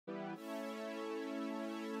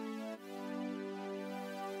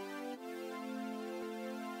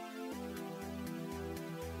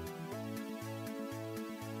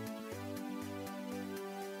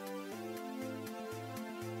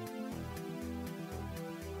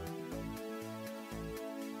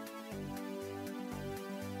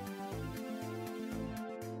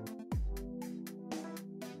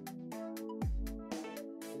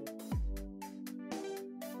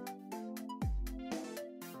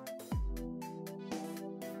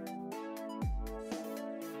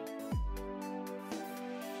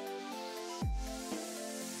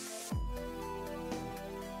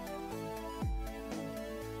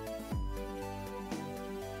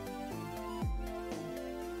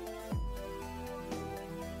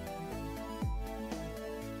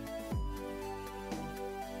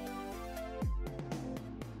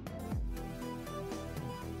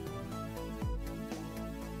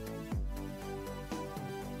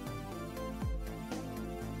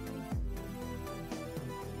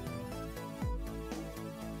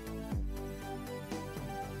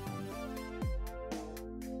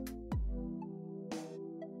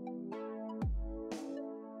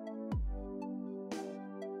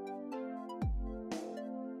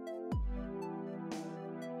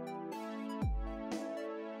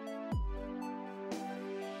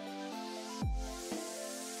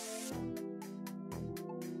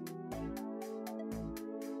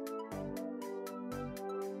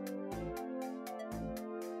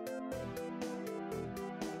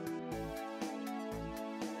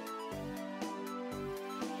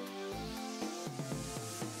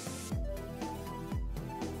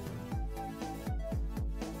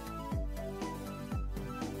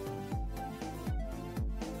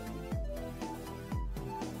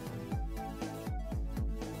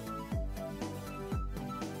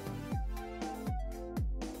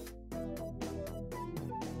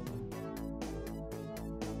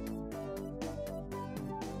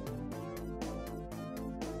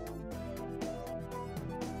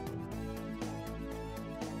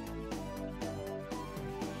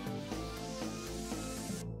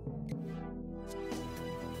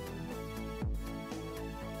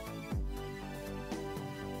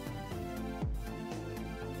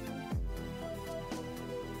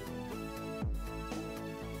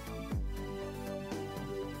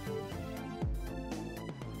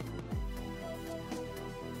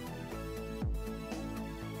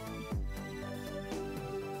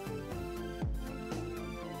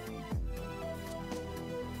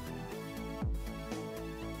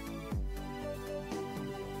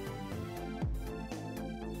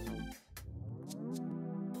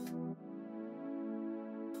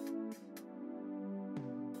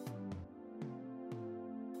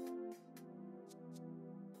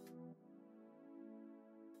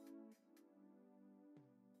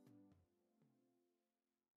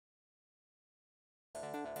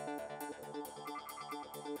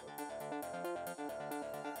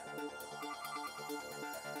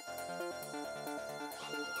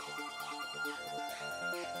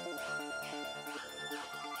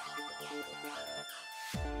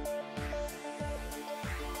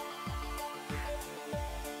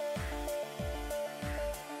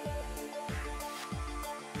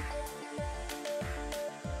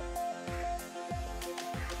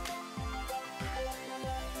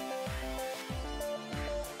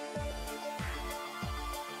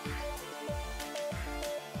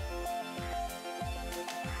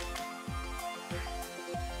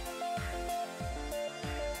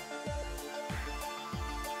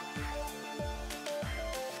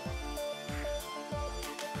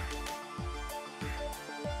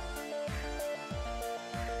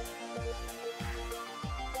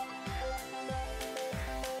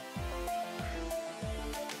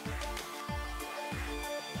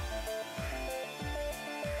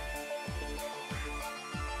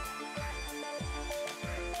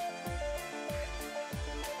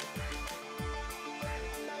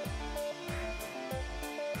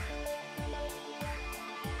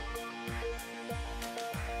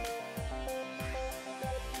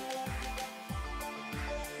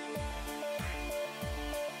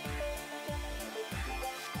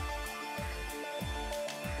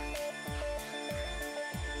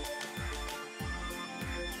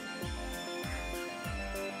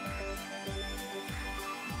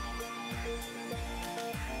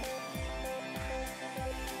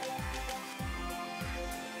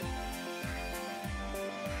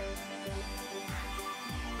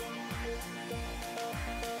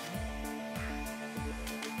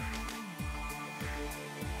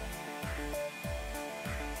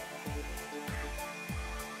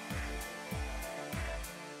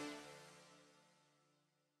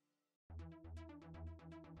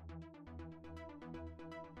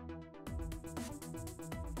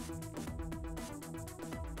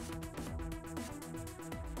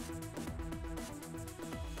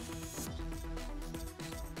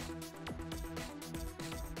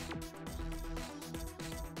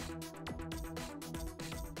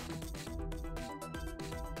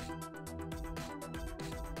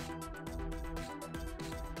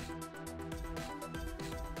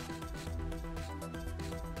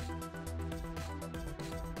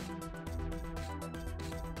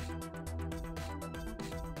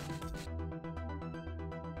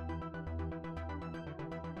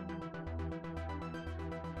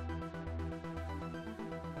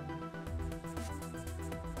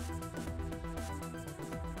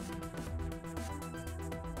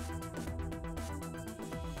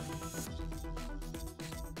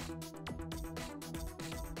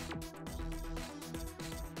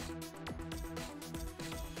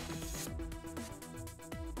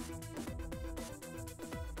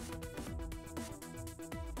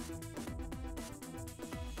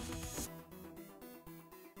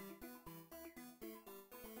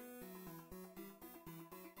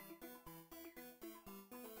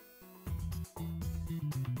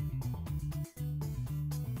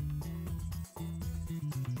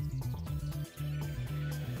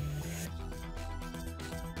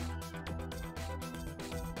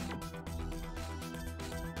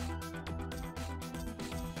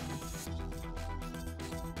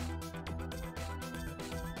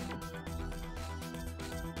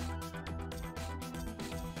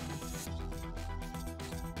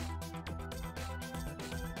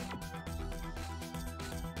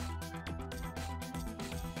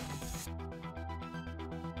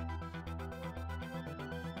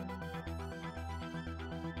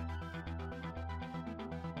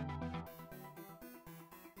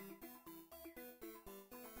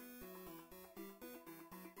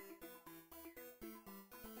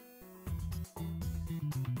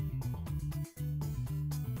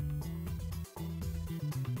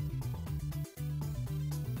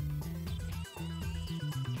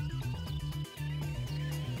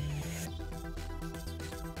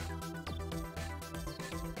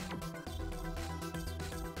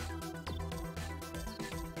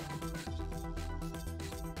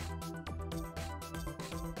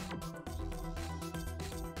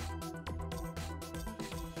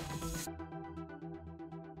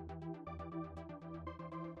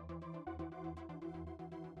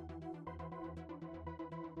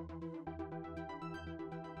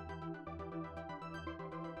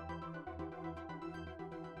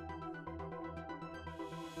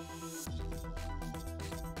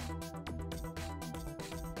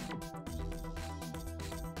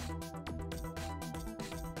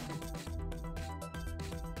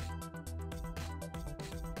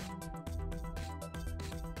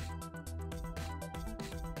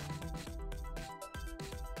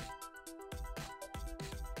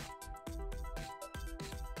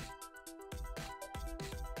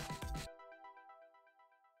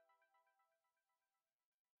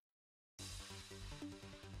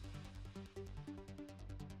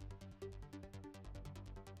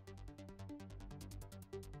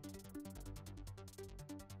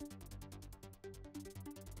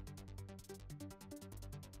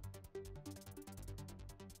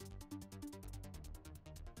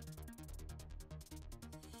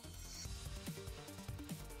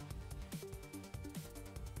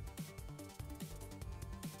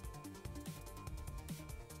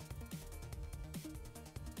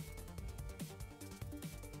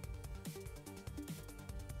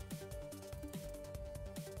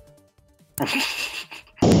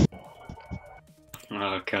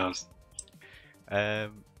Oh god.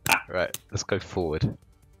 Right, let's go forward.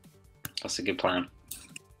 That's a good plan.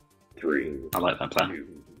 3. I like that plan. 2,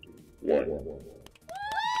 1.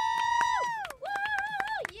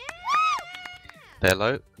 They're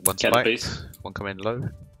low. One Get the spiked. boost. One coming low.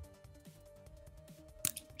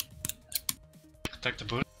 Attack the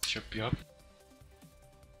boost, should be up.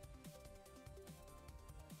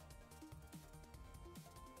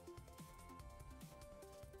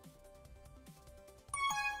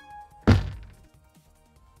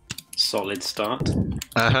 Solid start.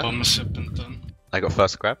 Bomb is up and done. I got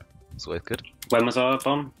first grab. It's always good. When was our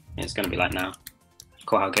bomb? It's going to be like now.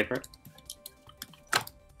 Cool, I'll go for it.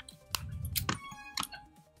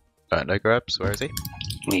 No grabs. Where is he?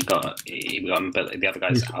 We got him, but the other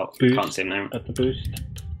guy's out. Boost Can't see him now. At the boost.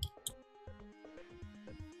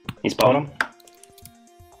 He's bottom.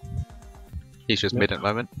 He's just mid at the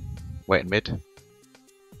moment. Waiting mid.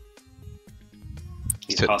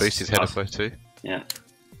 He took the boost. He's head of both too. Yeah.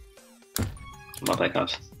 Love that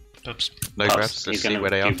guys. Oops. No Pass. grabs. He's Let's see gonna where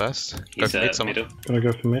they are do- first. Go He's for mid. Someone. middle. Gonna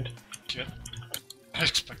go for mid. Shit. I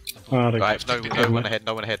expect the bull. Ah, they Right, no, got no one mid. ahead.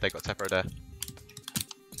 No one ahead. They got TagPro there.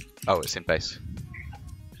 Oh, it's in base.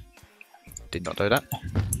 Did not know that.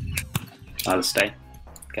 I'll stay.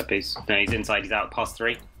 Get boost. No, he's inside. He's out. Past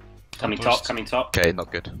 3. Coming Boost. top. Coming top. Okay,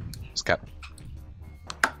 not good. It's cap.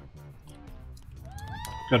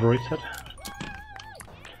 Got reset.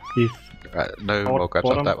 He's Right, no Bot- more grabs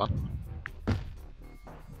bottom. off that one.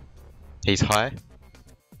 He's high.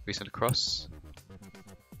 Recent across.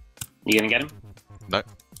 You gonna get him? No.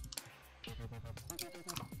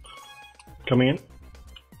 coming in.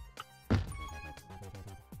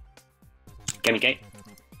 Get me gate.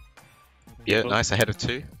 Yeah, Beautiful. nice. Ahead of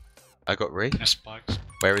 2. I got Ree. Yeah, spikes.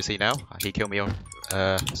 Where is he now? He killed me on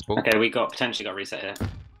spawn. Okay, we potentially got reset here.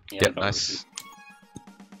 Yeah, Yep, we got nice. reset.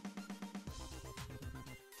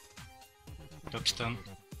 Oops, done.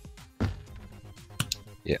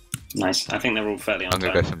 Nice. I think they're all fairly on I'm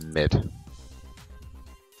gonna time. go for mid.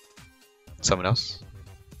 Someone else?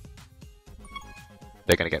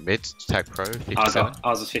 They're gonna get mid. TagPro, 57.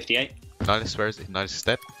 Ours is 58. Nihilus, where is it? Nihilus is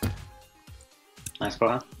dead. Nice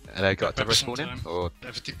spot. And they got Got TagPro some spawn in? time. Or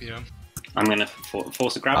ELTP, yeah. I'm gonna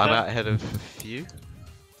force a grab I'm there. out ahead of a few.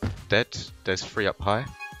 Dead. There's 3 up high.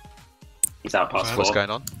 He's out past Okay. 4. What's going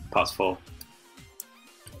on? Past 4.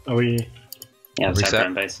 Are we? Yeah, the Reset. TagPro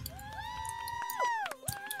in base.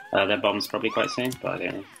 Their bomb's probably quite soon, but I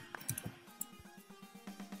don't know.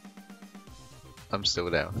 I'm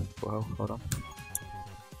still there. Well, hold on.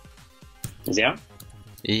 Is he out?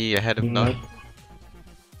 E ahead of no.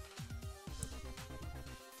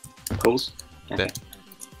 Calls? Okay. Dead.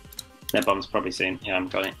 Their bomb's probably soon. Yeah, I'm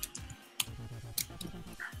got it.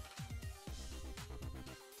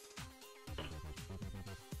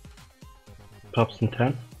 Pops in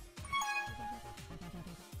 10.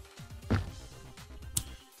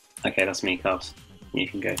 Okay, that's me, Cubs. You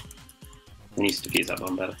can go. We need to defuse that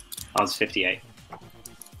bomb better. I was 58. They're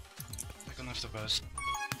gonna have the best.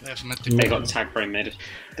 They have mid They got TagPro mid.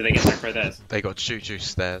 Did they get TagPro theirs? They got Juju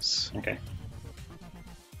stairs. Okay.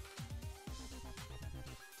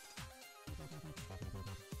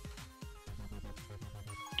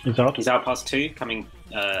 He's out. He's out past 2, coming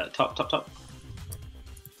top.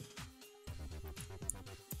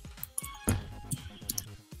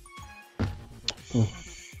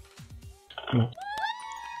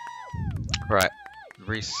 Right.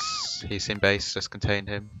 Reese, he's in base, just contain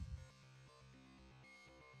him.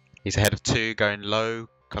 He's ahead of 2, going low,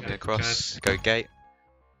 coming Okay, across, go gate.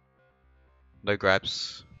 No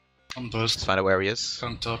grabs. on Let's burst. find out where he is.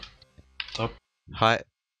 Come top. Top. Height.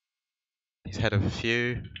 He's ahead of a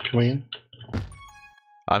few. Coming in.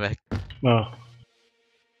 Oh,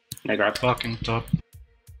 No grab. Fucking top.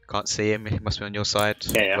 Can't see him, he must be on your side.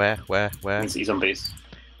 Yeah. Where? He's on boost.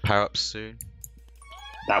 Power ups soon.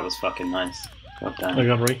 That was fucking nice. God I damn.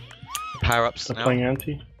 got Ree. Power ups They're now. playing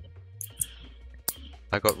anti.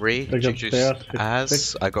 I got Ree, They got Juju's stairs, as,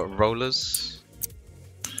 56. I got rollers.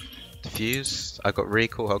 Diffused, I got Ree,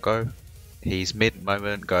 cool, I'll go. He's mid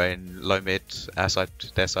moment, going low mid, our side,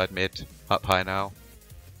 their side mid, up high now.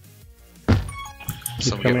 He's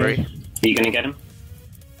Someone get coming Ree. in. Are you gonna get him?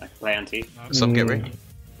 I can play anti. No. Someone get Ree.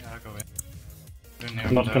 Yeah, I go in.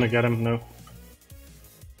 I'm not gonna get him, no.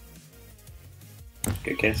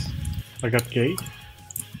 Good kiss. I got gate.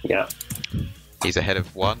 Yeah. He's ahead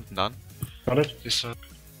of 1, none. Got it. This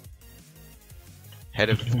Ahead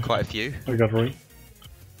of quite a few. I got Ree.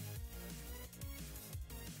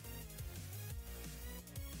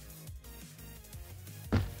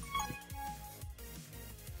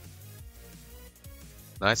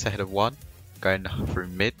 Nice, ahead of 1. Going through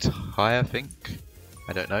mid, high I think.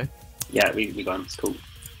 I don't know. Yeah, we got him. It's cool.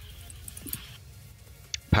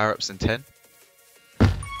 Power ups in 10.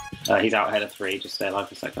 He's out ahead of 3. Just stay alive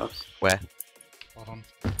for a sec, Cubs. Where? bottom.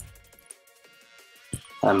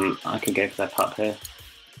 I could go for their pup here.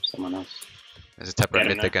 Someone else. There's a Tepro Get him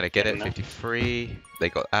mid, there. they're going to get Get it. him there. 53. They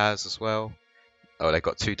got as well. Oh, they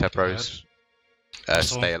got 2 Tepros.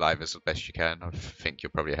 Also- Stay alive as best you can. I think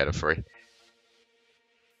you're probably ahead of 3.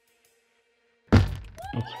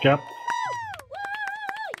 Let's cap.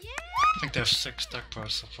 I think they have 6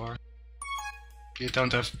 TagPros so far. You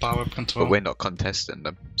don't have power control. But we're not contesting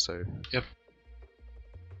them, so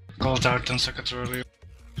Called out 10 seconds earlier.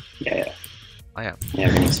 Yeah. I am.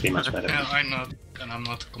 Yeah, we need to be much better. Yeah, I'm not, and I'm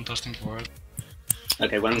not contesting for it.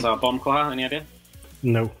 Okay, when's our bomb call out? Any idea?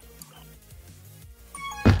 No.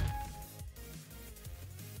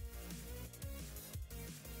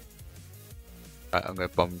 Right, I'm going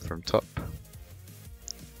to bomb from top.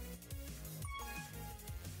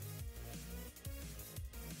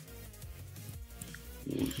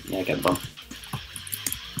 Yeah, get the bomb.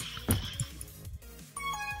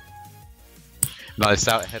 Nice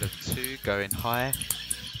out ahead of 2, going high.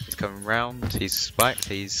 He's coming round, he's spiked,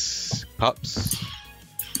 he's pups.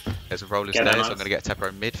 There's a roller Get stairs, that, I'm nice. going to get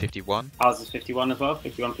TagPro mid, 51. Ours is 51 as well,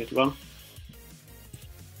 51, 51.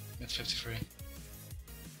 It's 53. Right,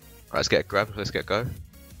 let's get a grab, let's get a go.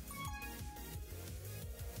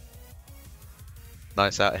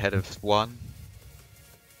 Nice out ahead of 1.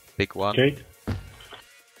 Big 1. Gate.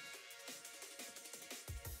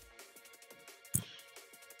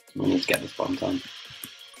 We need to get this bomb done.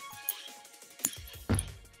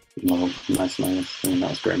 No, nice. I mean, that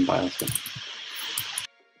was grim by us.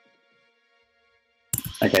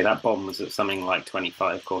 Okay, that bomb was at something like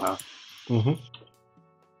 25 core health.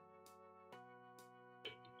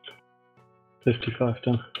 55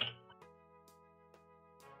 done.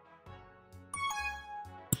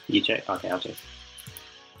 You check? Okay, I'll check.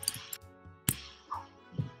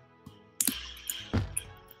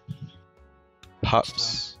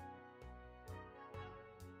 Pups.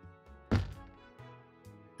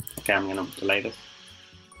 Okay, I'm gonna delay this.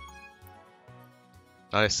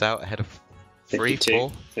 Nice out ahead of 3, 52.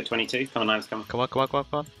 4. So 22. Come on, Knives, come on. Come on, come on, come on,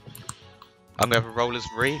 come on. I'm going to have a roller's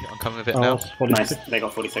re, I'm coming with it Oh, now. that's 46. Nice. They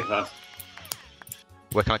got 46 hours.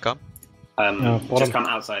 Where can I come? bottom. Just come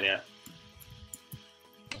outside, yeah.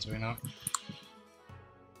 As we know.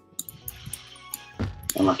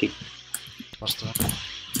 Unlucky. Plus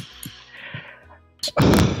 2.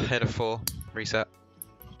 Head of 4, reset.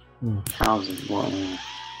 How's it? What?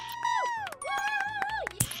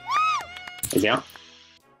 Is he out?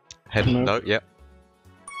 Head No. no, yep.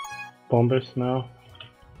 Bombers now.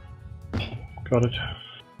 Got it.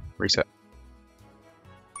 Reset.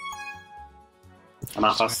 I'm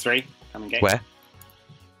out past 3. Come and get. Where?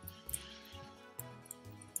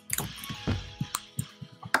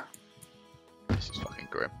 This is fucking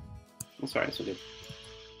grim. That's right, it's all good.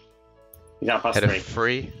 He's out past Head 3. of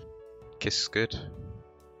 3. Kiss is good.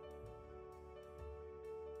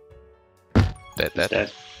 Dead, He's dead.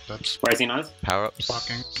 dead. That's Where is he, Knives? Power ups.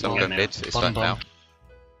 Fucking Someone bomb go now. mid, it's Bomb, back now. bomb.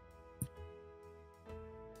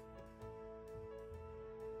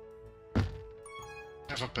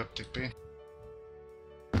 Have a pep TP.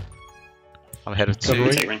 I'm ahead of Got 2.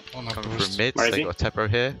 Ring. Take ring. Oh no, Coming boost. through mid, Where is they he? got a TagPro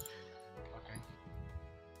here. Okay.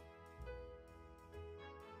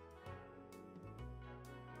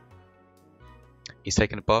 He's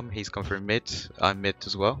taking a bomb, he's gone through mid. I'm mid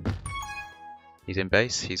as well. He's in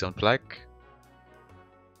base, he's on flag.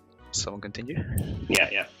 Someone continue.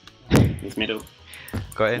 Yeah. He's middle.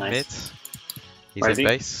 Got in Nice. mid. He's Where in is he?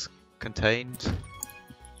 base, contained.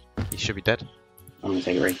 He should be dead. I'm gonna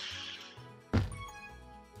take a ring.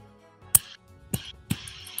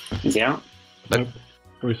 Is he out? Nope. Nope.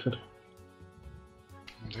 Reset.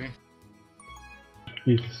 Indeed.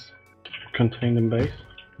 He's contained in base.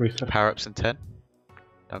 Reset. Power ups in 10.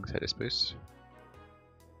 I'm gonna take this boost.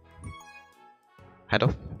 Head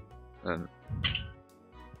off.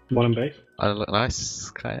 Bottom base. I look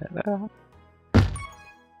nice. Kinda.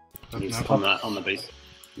 But He's no. on the boost.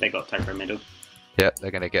 They got TagPro middle. Yep,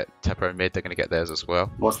 they're gonna get TagPro mid, they're gonna get theirs as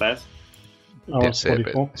well. What's theirs? Oh, Didn't it's see it,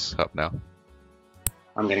 but 44. it's up now.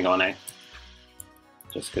 I'm gonna go on A.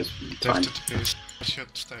 Just because They have time. to TP. I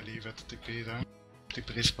should stay leave at the TP there.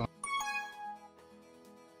 TP respawn.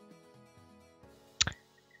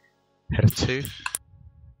 Head of 2.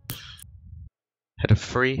 Head of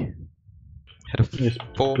 3. Head of He's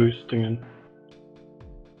 4. boosting in.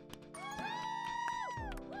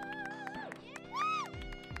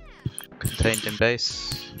 Contained in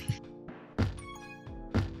base.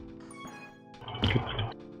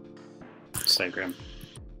 So grim.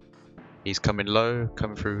 He's coming low,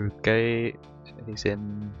 coming through gate. He's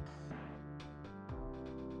in.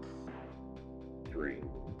 3,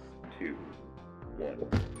 2,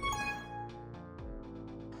 1.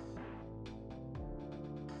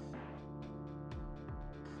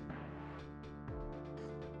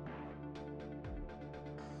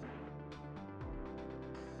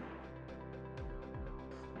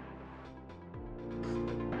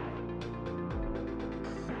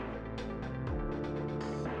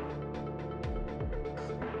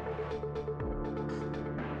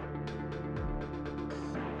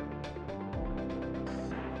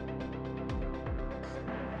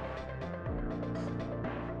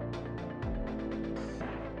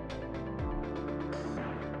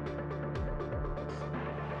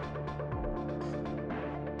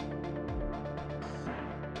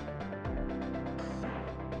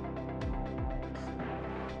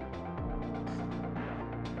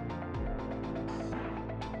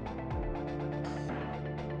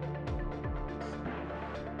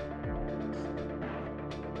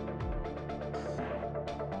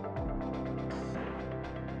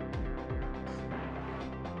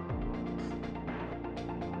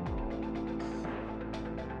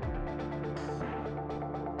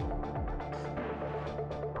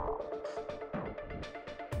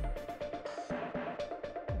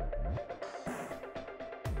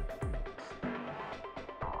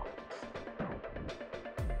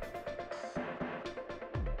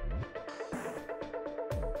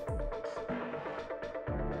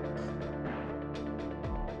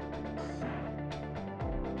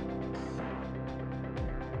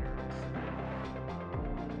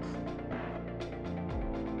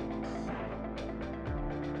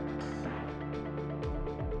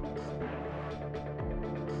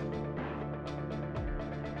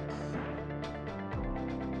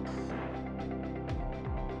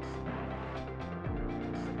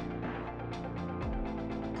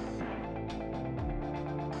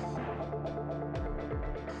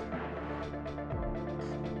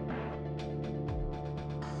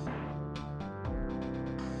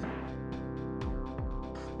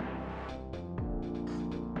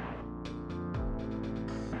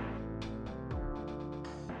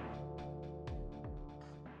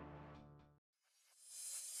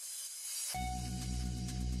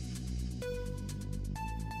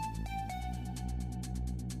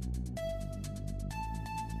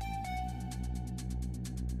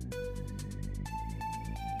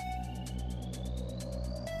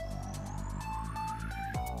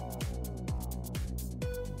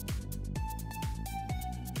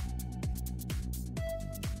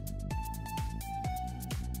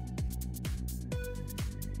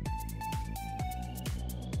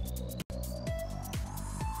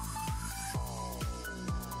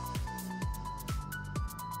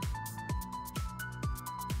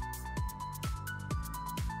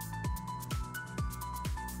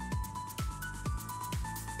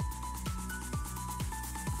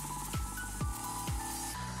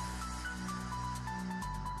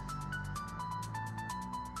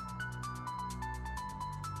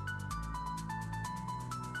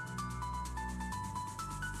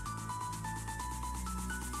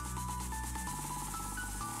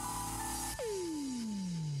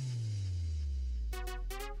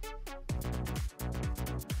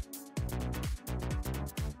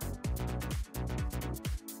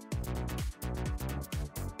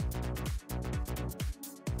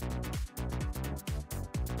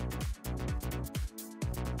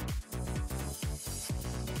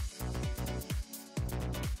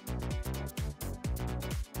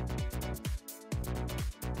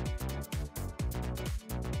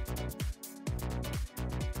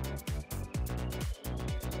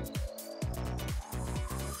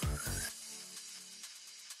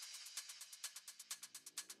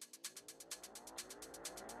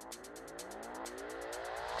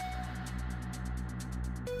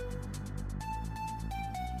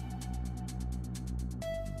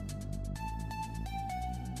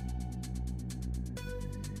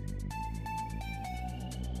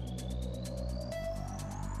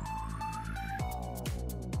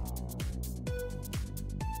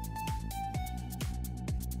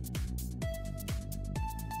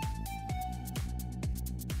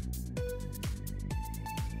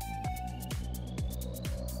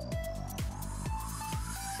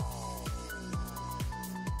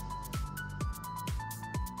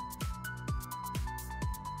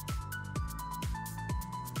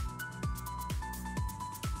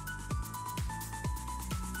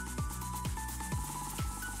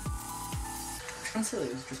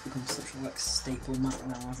 Translate has just become such a like staple map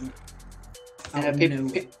now, hasn't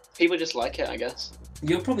it? Yeah, people just like it, I guess.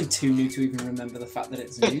 You're probably too new to even remember the fact that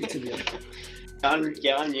it's new, to be honest.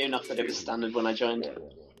 I'm new enough that it was standard when I joined.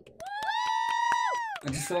 I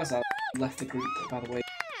just realised I left the group, by the way.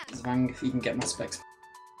 Zvang, if you can get my specs.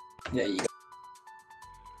 Yeah, you go.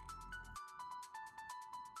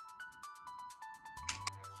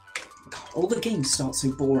 God, all the games start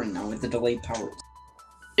so boring now with the delayed power-ups.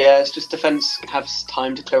 Yeah, it's just defense has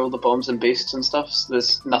time to clear all the bombs and boosts and stuff, so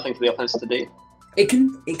there's nothing for the offense to do. It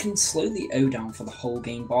can slow the O down for the whole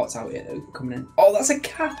game. Bart's out here though, coming in. Oh, that's a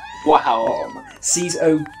cat! Wow. Oh, man. Sees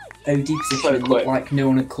OD position So and quick. looked like no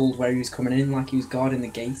one had called where he was coming in, like he was guarding the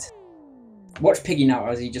gate. Watch Piggy now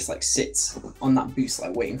as he just like sits on that boost,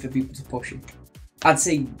 like waiting for people to push him. I'd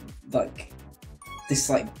say like this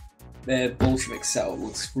like Ballsheviks setup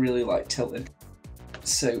looks really like tilted.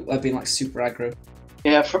 So I've been like super aggro.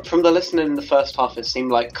 Yeah, from the listening in the first half, it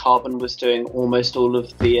seemed like Carbon was doing almost all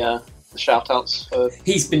of the shout-outs for...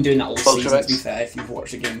 He's been doing that all season, Ballsheviks. to be fair. If you've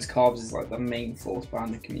watched the games, Carbs is like the main force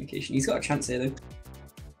behind the communication. He's got a chance here though.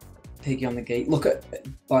 Piggy on the gate. Look at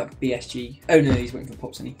like BSG. Oh no, he's waiting for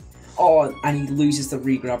Pups, isn't he? Oh, and he loses the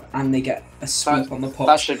regrab, and they get a sweep on the Pups.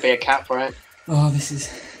 That should be a cap, right? Oh, this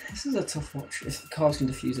is a tough watch. If Carbs can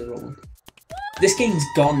defuse a roll. This game's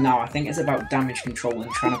gone now. I think it's about damage control and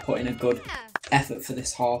trying to put in a good effort for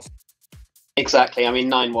this half. Exactly. I mean,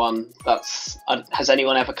 9-1. That's... has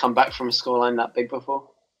anyone ever come back from a scoreline that big before?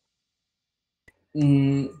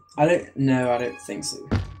 I don't think so.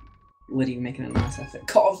 Liddy making a nice effort.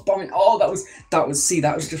 Carbs bombing. Oh, that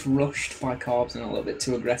was just rushed by Carbs and a little bit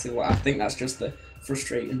too aggressive. I think that's just the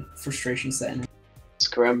frustration setting. It's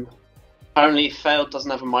grim. Apparently, Failed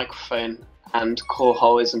doesn't have a microphone, and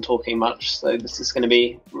Korho isn't talking much, so this is going to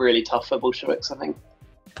be really tough for Ballsheviks, I think.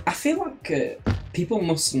 I feel like people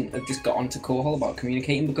mustn't have just got onto Korhol about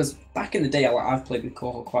communicating, because back in the day, I've played with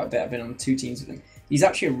Korhol quite a bit. I've been on 2 teams with him. He's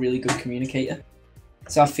actually a really good communicator.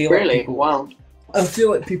 So I feel Really? like people, Wow. I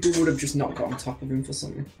feel like people would have just not got on top of him for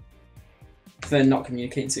something. For not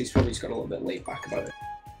communicating, so he's probably just got a little bit laid back about it.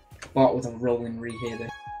 Bart with a rolling re here though.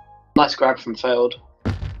 Nice grab from Failed.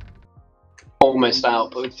 Almost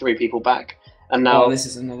out, but with 3 people back. And now... Oh, this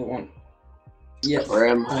is another one. Yep.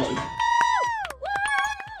 Grim.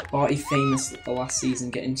 Barty famous the last season,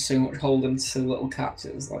 getting so much hold and so little caps.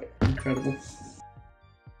 It was like incredible.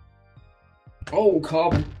 Oh,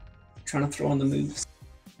 Carbon trying to throw on the moves.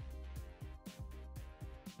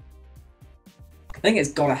 I think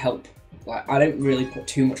it's gotta help. Like I don't really put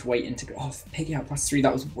too much weight into. Oh, Piggy out past 3.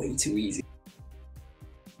 That was way too easy.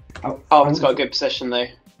 Carbon's got a good position though.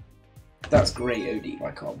 That's great OD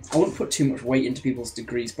by Carbon. I wouldn't put too much weight into people's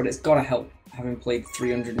degrees, but it's gotta help having played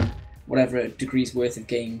 300 and whatever degrees worth of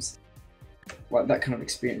games. Like that kind of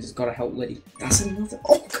experience has got to help Liddy. That's another.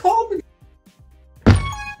 Oh, Carbon!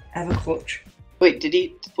 Ever clutch. Wait,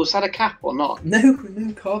 was that a cap or not? No,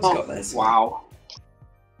 Carb's got this. Wow.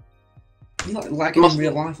 You're like lagging in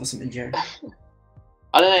real life or something, Jerry.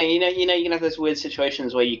 I don't know. You know, you can have those weird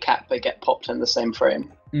situations where you cap but get popped in the same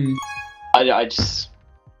frame. Mm. I just.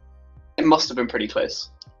 It must have been pretty close.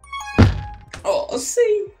 Oh,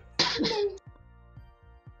 see.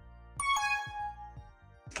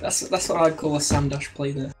 That's what I'd call a Sandash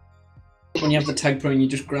play there. When you have the TagPro and you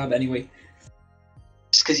just grab anyway.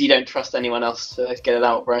 Just because you don't trust anyone else to get it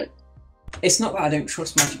out, right? It's not that I don't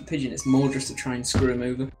trust Magic Pigeon, it's more just to try and screw him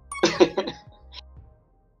over.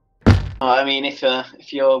 I mean, if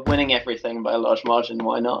you're winning everything by a large margin,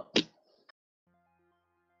 why not?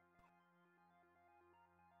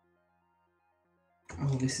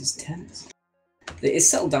 Oh, this is tense. It's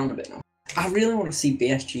settled down a bit now. I really want to see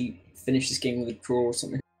BSG finish this game with a draw or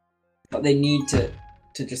something. But they need to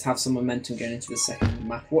just have some momentum going into the second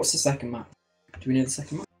map. What's the second map? Do we know the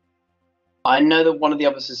second map? I know that one of the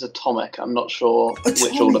others is Atomic. I'm not sure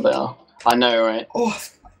which order they are. I know, right? Oh,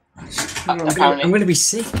 Apparently, I'm going to be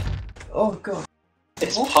sick. Oh god.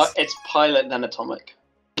 It's Pilot then Atomic.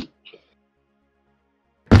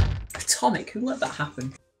 Atomic? Who let that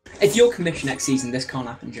happen? If you're commissioned next season, this can't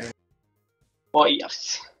happen, Jerry. What?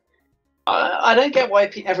 Yes. I don't get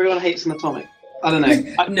why everyone hates an Atomic. I don't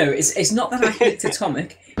know. No, it's not that I hate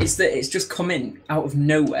Atomic. It's that it's just come in out of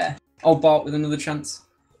nowhere. Oh, Bart with another chance.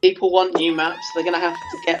 People want new maps. They're gonna have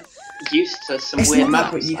to get used to some It's weird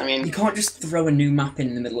not that, maps. but I mean, you can't just throw a new map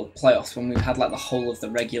in the middle of playoffs when we've had like the whole of the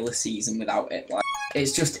regular season without it. Like,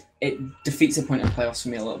 it's just it defeats the point of playoffs for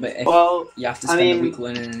me a little bit. If you have to spend a week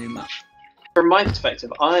learning a new map. From my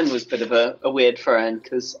perspective, Iron was a bit of a weird throw-in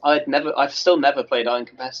because I've still never played Iron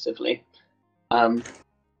competitively. I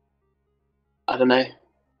don't know.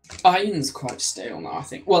 Iron's quite stale now, I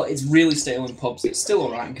think. Well, it's really stale in pubs. It's still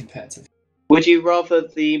alright in competitive. Would you rather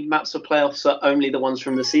the maps for playoffs are only the ones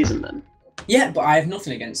from the season then? Yeah, but I have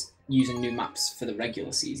nothing against using new maps for the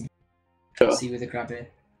regular season. Sure. See with the grab here.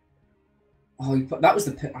 Oh, that was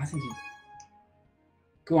the. I think he.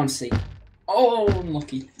 Go on, see. Oh,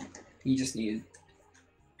 unlucky. He just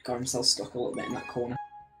got himself stuck a little bit in that corner.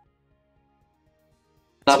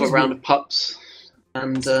 Another round of pups,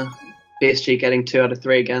 and PSG getting 2 out of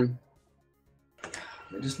 3 again.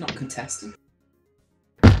 They're just not contesting.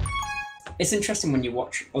 It's interesting when you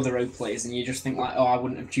watch other O players and you just think like, oh, I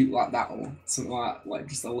wouldn't have juked like that or something like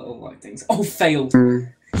just a little like things. Oh, failed.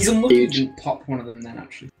 He's unlucky he didn't pop one of them then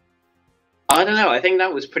actually. I don't know. I think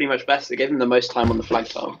that was pretty much best. They gave him the most time on the flag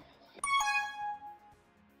tile.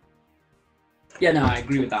 Yeah, no, I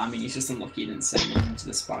agree with that. I mean, he's just unlucky he didn't send him into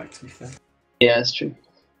the spike. To be fair. Yeah, that's true.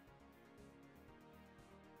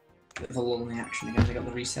 Bit of a lull in the action again. They got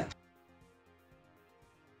the reset.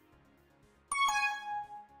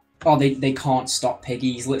 Oh, they can't stop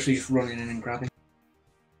Piggy. He's literally just running in and grabbing.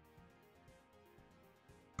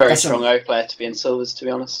 Very strong O player to be in silvers, to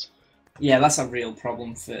be honest. Yeah, that's a real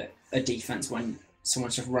problem for a defense when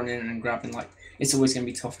someone's just running in and grabbing. Like, it's always going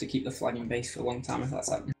to be tough to keep the flag in base for a long time if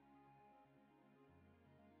that's happening.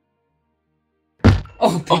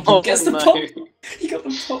 Oh, Piggy gets the pop. He got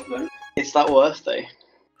the pop though. Is that worth though?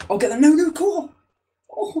 Oh, get the no core.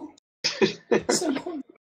 Oh, so cool.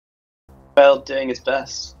 Failed doing his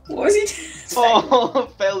best. What is he doing? Oh,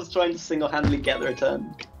 Fail's trying to single-handedly get the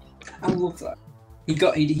return. I love that. He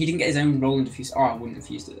didn't get his own rolling diffuse. Oh, I wouldn't have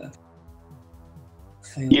used it there.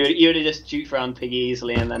 Failed. You would have just juked around Piggy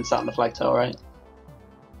easily and then sat on the flag tile, right?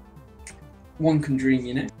 One can dream,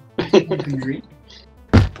 you know. One can dream.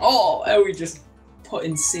 Oh, we just put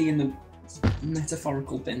in C in the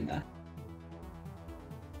metaphorical bin there.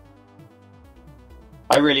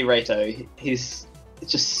 I really rate O. It's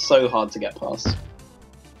just so hard to get past.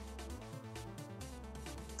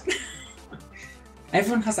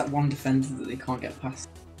 Everyone has that one defender that they can't get past.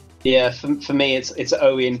 Yeah, for me, it's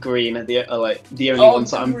Owie and Green are the only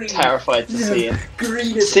ones that I'm terrified to see.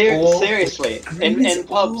 Green is seriously. Green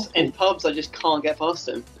in pubs, I just can't get past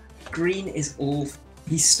him. Green is awful.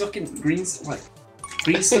 He's stuck in Green's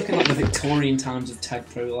stuck in like the Victorian times of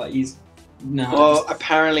TagPro. Like he's no. Well,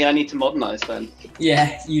 apparently I need to modernise then.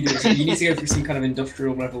 Yeah, you do. You need to go through some kind of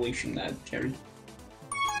industrial revolution there, Jerry.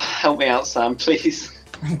 Help me out, Sam, please.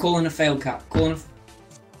 I'm calling a fail cap. Calling a.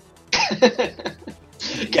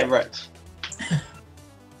 Get wrecked.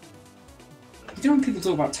 You know when people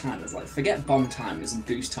talk about timers, like forget bomb timers and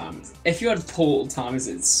boost timers. If you had portal timers,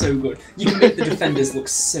 it's so good. You can make the defenders look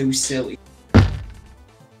so silly.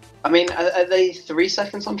 I mean, are they 3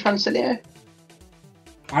 seconds on Transilio?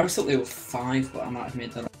 I always thought they were 5, but I might have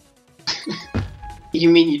made that up. You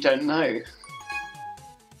mean you don't know?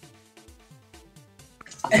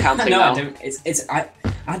 I'm counting no, now. I don't.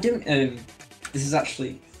 I don't. This is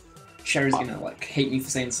actually. Sherry's gonna like hate me for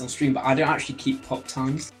saying this on stream, but I don't actually keep pop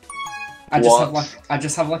times. I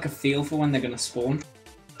just have like a feel for when they're gonna spawn.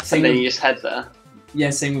 And then you just head there. Yeah,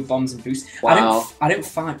 same with bombs and boosts. Wow. I don't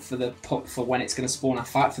fight for the pup for when it's gonna spawn. I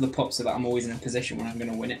fight for the pup so that I'm always in a position when I'm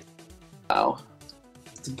gonna win it. Wow.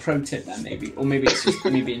 It's a pro tip there, maybe, or maybe it's just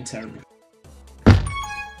me being terrible.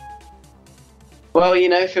 Well, you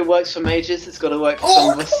know, if it works for mages, it's got to work for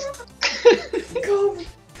some of us. God.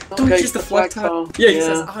 Don't use the flag tile. Yeah, he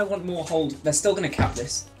says, I want more hold. They're still going to cap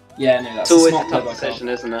this. Yeah, no, that's it's always a smart a tough decision,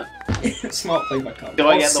 isn't it? Smart play by Carl. Do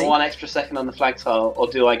I get the 1 extra second on the flag tile, or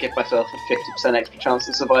do I give myself a 50% extra chance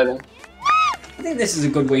of surviving? I think this is a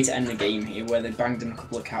good way to end the game here, where they banged in a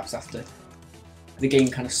couple of caps after the game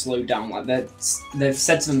kind of slowed down. Like they've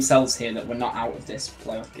said to themselves here that we're not out of this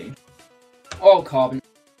playoff game. Oh, Carbon.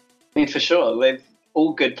 I mean, for sure, they're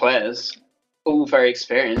all good players, all very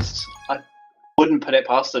experienced. I wouldn't put it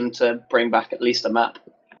past them to bring back at least a map.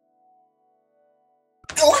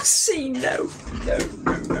 Oh, see, no.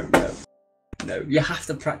 No, you have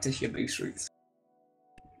to practice your boost routes.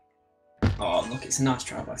 Oh, look, it's a nice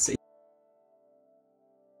try by C.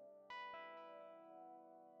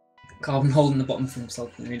 Carbon holding the bottom for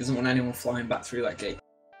himself, and he doesn't want anyone flying back through that gate.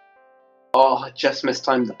 Oh, I just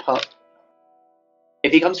mistimed the putt.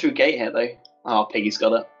 If he comes through gate here, though, oh, Piggy's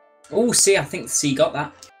got it. Oh, C, I think C got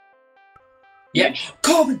that. Yeah,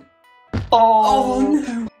 Carbon! Oh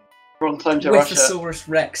no! Wrong time to rush it. Withosaurus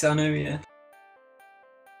Rex, I know, yeah.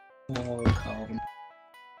 Oh, Carbon.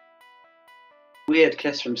 Weird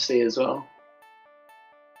kiss from C as well.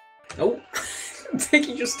 Oh,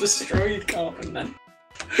 Piggy just destroyed Carbon then.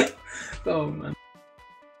 Oh man.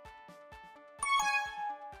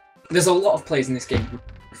 There's a lot of players in this game who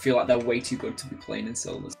feel like they're way too good to be playing in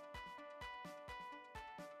silvers.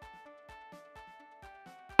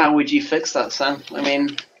 How would you fix that, Sam?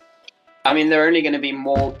 I mean, there are only going to be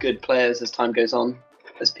more good players as time goes on,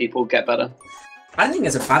 as people get better. I don't think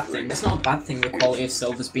it's a bad thing. It's not a bad thing, the quality of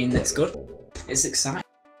silvers being this good. It's exciting.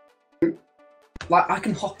 Like, I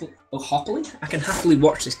can happily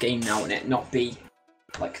watch this game now and it not be,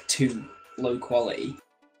 like, too low quality.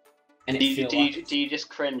 And Do you just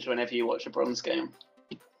cringe whenever you watch a bronze game?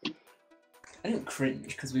 I don't cringe,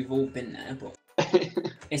 because we've all been there, but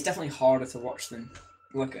it's definitely harder to watch than,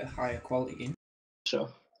 like, a higher quality game. Sure.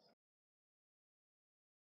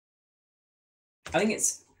 I think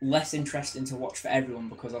it's less interesting to watch for everyone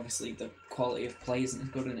because obviously the quality of play isn't as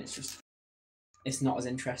good and it's not as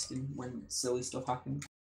interesting when silly stuff happens.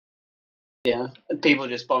 Yeah, and people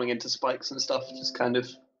just bombing into spikes and stuff just kind of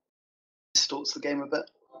distorts the game a bit.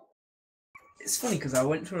 It's funny because I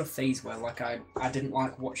went through a phase where like I didn't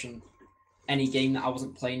like watching any game that I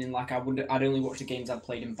wasn't playing in. Like I'd only watch the games I'd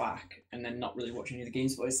played in back and then not really watch any of the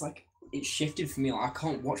games. But it's like it shifted for me. Like I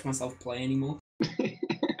can't watch myself play anymore.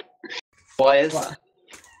 Why is that?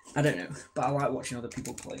 I don't know, but I like watching other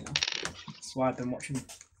people play now. That's why I've been watching.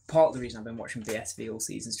 Part of the reason I've been watching BSV all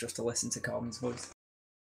season is just to listen to Carmen's voice.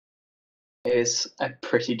 It is a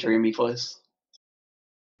pretty dreamy voice.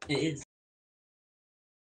 It is.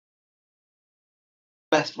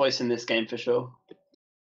 Best voice in this game for sure.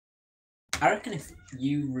 I reckon if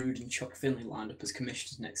you, Rude, and Chuck Finley lined up as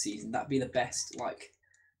commissioners next season, that'd be the best like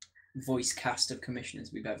voice cast of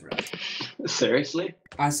commissioners we've ever had. Seriously?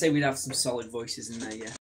 I'd say we'd have some solid voices in there,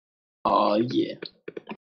 yeah. Oh yeah.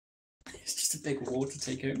 It's just a big award to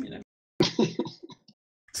take home, you know.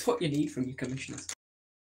 It's what you need from your commissioners.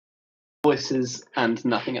 Voices and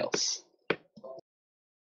nothing else.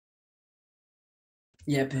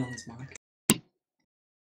 Yeah, Bill and Mike.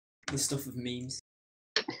 The stuff of memes.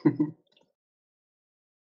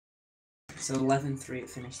 So 11-3 it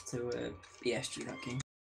finished to ESG that game.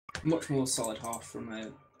 Much more solid half from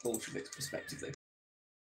a Ballsheviks perspective though.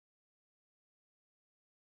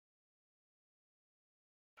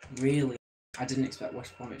 Really? I didn't expect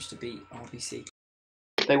West Bromwich to beat RBC.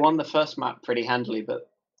 They won the first map pretty handily, but...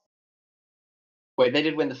 Wait, they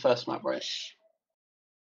did win the first map, right?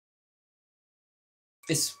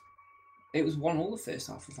 It was 1-1 the first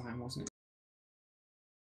half of the time, wasn't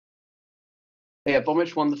it? Yeah,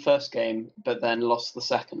 Bromwich won the first game, but then lost the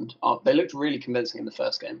second. They looked really convincing in the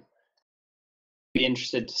first game. Be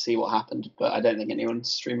interested to see what happened, but I don't think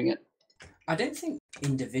anyone's streaming it. I don't think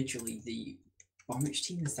individually the Bromwich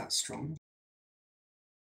team is that strong.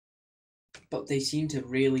 But they seem to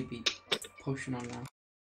really be pushing on now.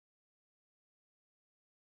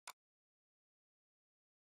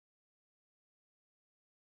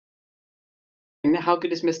 And how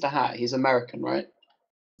good is Mr. Hat? He's American, right?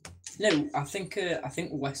 No, I think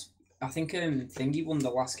Thingy won the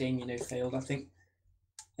last game, you know, failed. I think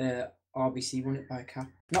RBC won it by a cap.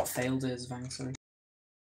 Not failed, Zvang, sorry.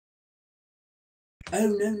 Oh,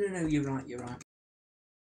 no, you're right.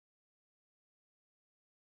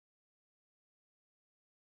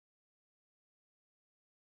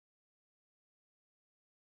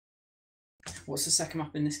 What's the second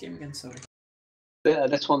map in this game again, sorry?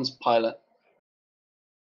 This one's Pilot.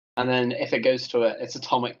 And then if it goes to it, it's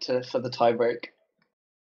Atomic for the tiebreak.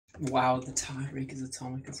 Wow, the tiebreak is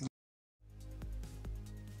Atomic as well.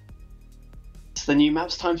 It's the new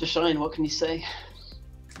map's time to shine, what can you say?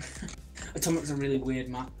 Atomic's a really weird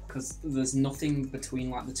map, because there's nothing between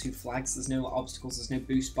like the two flags, there's no like, obstacles, there's no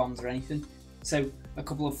boost bombs or anything. So a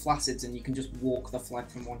couple of flaccid and you can just walk the flag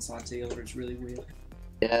from one side to the other, it's really weird.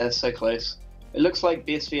 Yeah, it's so close. It looks like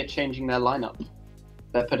BSV are changing their lineup.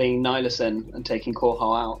 They're putting Nihilus in and taking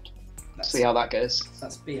Korhal out. See how that goes.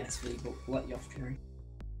 That's BSV, but we'll let you off, Jerry.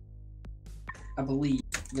 I believe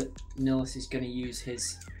that Nihilus is going to use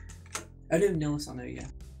his... Oh no, Nihilus, I know, yeah.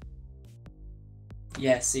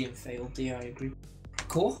 Yeah, see him failed, yeah, I agree.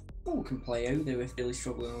 Korhal can play O though if really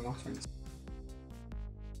struggling on offense.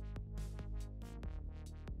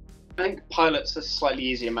 I think Pilot's a slightly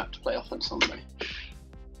easier map to play offense on though.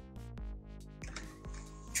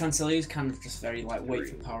 Transilio is kind of just very like wait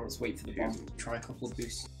for power-ups, wait for the bomb, try a couple of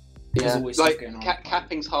boosts. Yeah, like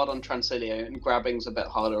capping's hard on Transilio and grabbing's a bit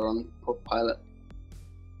harder on Pilot.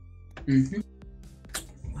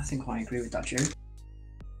 I think I agree with that, Jerry.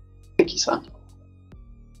 Thank you, Sam.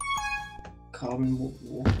 Carbon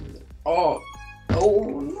walk. Oh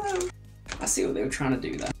no! I see what they were trying to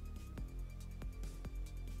do there.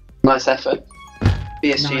 Nice effort.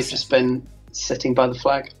 BSG have just been sitting by the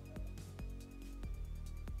flag.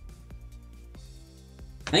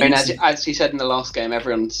 I mean, as you said in the last game,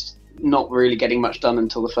 everyone's not really getting much done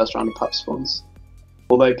until the first round of pup spawns.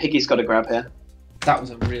 Although Piggy's got a grab here. That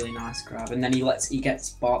was a really nice grab, and then he gets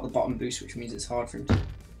Bart the bottom boost, which means it's hard for him to.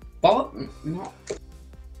 Bart, not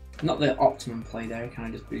the optimum play there. He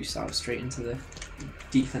kind of just boosts out straight into the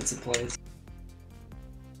defensive players.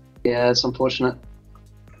 Yeah, it's unfortunate.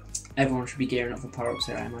 Everyone should be gearing up for power-ups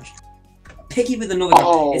here, I imagine. Piggy with another grab.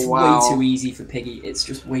 Oh, It's wow. way too easy for Piggy. It's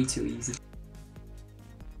just way too easy.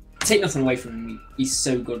 Take nothing away from him. He's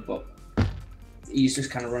so good, but he's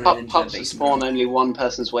just kind of running into Pups the that base. spawn, only one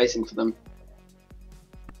person's waiting for them.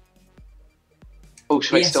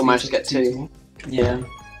 Ballsheviks still managed to get 2. Yeah.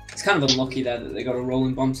 It's kind of unlucky there that they got a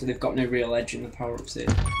rolling bomb, so they've got no real edge in the power-ups here.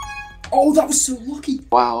 Oh, that was so lucky!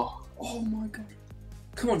 Wow. Oh my god.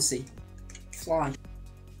 Come on, C. Fly.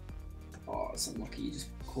 Oh, it's unlucky. You just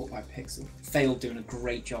caught by Pixel. Failed doing a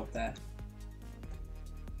great job there.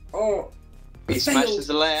 Oh. He smashes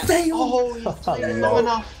the layer. Failed. Oh, he's low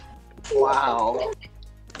enough. Wow.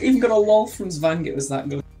 Even got a lol from Zvang, it was that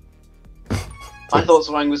good. I thought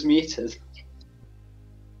Zwang was muted.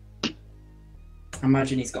 I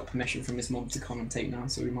imagine he's got permission from his mum to commentate now,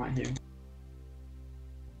 so we might hear him.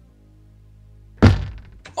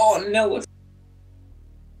 Oh no!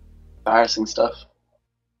 Embarrassing stuff.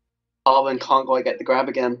 Arwen can't quite get the grab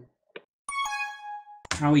again.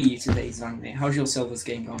 How are you today, Zvang, mate? How's your Silvers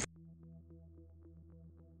game gone?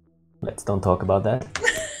 Let's don't talk about that.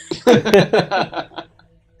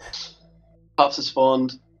 Pups are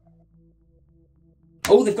spawned.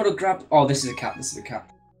 Oh, they've got a grab. Oh, this is a cap. This is a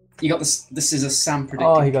cap. You got this. This is a Sam predicted.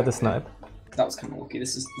 Oh, he got the cap. snipe. That was kind of lucky.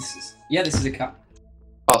 This is. Yeah, this is a cap.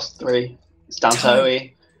 Past 3. It's down to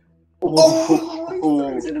OE. Oh, I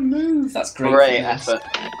thought it was in a move. That's great. Great for this. effort.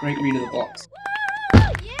 Great read of the box.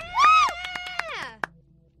 Yeah!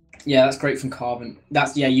 Yeah, that's great from Carbon.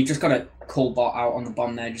 That's you just got to call bot out on the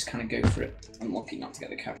bomb there. Just kind of go for it. Unlucky not to get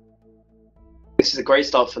the cap. This is a great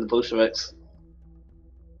start for the Ballsheviks.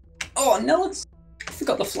 Oh no! I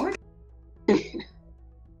forgot the flag.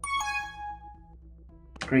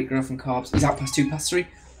 Great growth from Carbs. He's out past 2, past 3.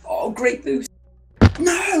 Oh, great boost.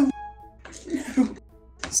 No! No!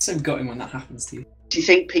 It's so gutting when that happens to you. Do you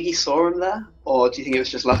think Piggy saw him there? Or do you think it was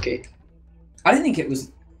just lucky? I don't think it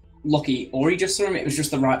was lucky or he just saw him. It was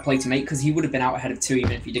just the right play to make because he would have been out ahead of 2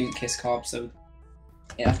 even if he didn't kiss Carb. So,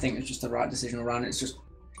 yeah, I think it was just the right decision around it. It's just.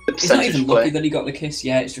 It's not even lucky that he got the kiss.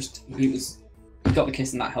 Yeah, it's just. He got the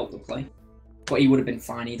kiss and that helped the play. But he would have been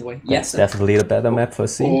fine either way. Yes. Definitely the better map for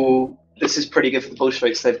C. Oh, this is pretty good for the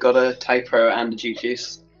Ballsheviks. They've got a TagPro and a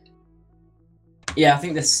Juice. Yeah, I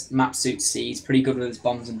think this map suits C. He's pretty good with his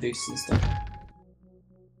bombs and boosts and stuff.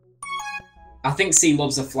 I think C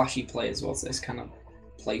loves a flashy play as well, so this kind of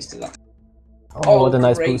plays to that. Oh, what a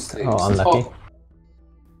nice great boost. Oh, unlucky.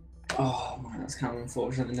 Oh man, that's kind of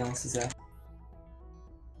unfortunate that Nellis is there.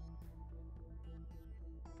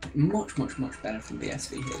 Much better from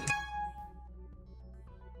BSV here.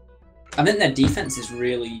 I think their defense is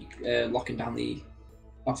really locking down the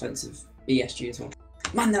offensive ESG as well.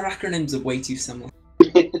 Man, their acronyms are way too similar.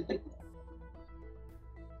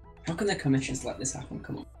 How can their commissions let this happen?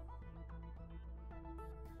 Come on.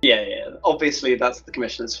 Yeah. Obviously, that's the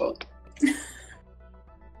commissioner's fault.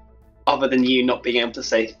 Other than you not being able to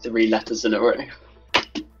say 3 letters in a row.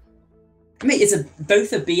 Mate, it's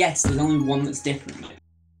both a BS. There's only one that's different. Mate.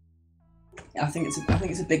 I think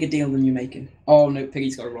it's a bigger deal than you're making. Oh no,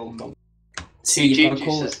 Piggy's got a rolling bomb. 2 you've got to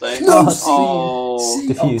call juices it. though. No, Oh,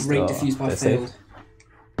 Diffused, great oh, defuse by that's Failed.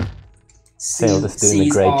 Failed is doing a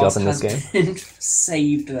great job in this game.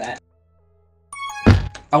 Saved there.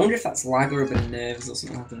 I wonder if that's lag or a bit of nerves or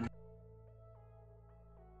something happening.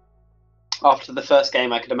 After the first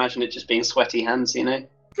game, I could imagine it just being sweaty hands, you know?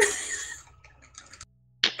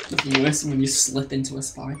 Nothing worse than when you slip into a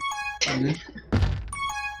spike. You know?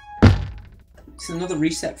 It's another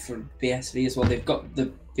reset for BSV as well. They've got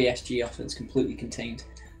the BSG offense completely contained.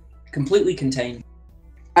 Completely contained.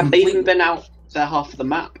 Have they even been out their half of the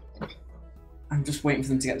map? I'm just waiting for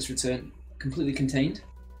them to get this return. Completely contained?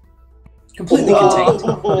 Completely contained.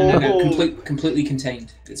 No. Completely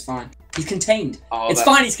contained. It's fine. He's contained. Oh, it's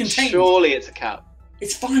fine, he's contained. Surely it's a cap.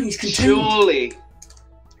 It's fine, he's contained. Surely.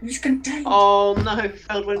 He's contained. Oh no,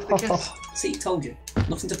 Failed went for the kiss. See, told you.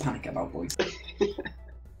 Nothing to panic about, boys.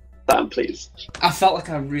 Damn, please. I felt like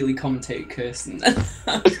I really commentated Kirsten then.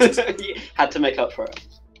 You had to make up for it.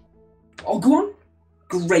 Oh, go on.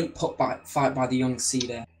 Great fight by the young C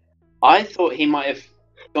there. I thought he might have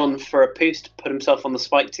gone for a boost to put himself on the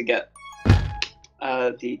spike to get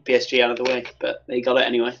the BSG out of the way, but they got it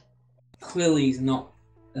anyway. Clearly he's not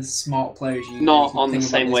as smart a player as you. Not on the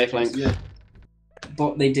same wavelength. Yeah.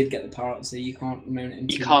 But they did get the power up, so you can't moan at him.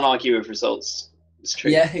 You can't argue with results. It's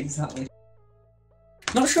true. Yeah, exactly.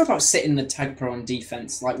 Not sure about sitting the TagPro on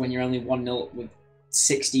defense, like when you're only 1-0 up with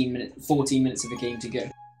 14 minutes of a game to go.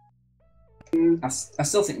 I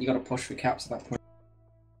still think you got to push for caps at that point.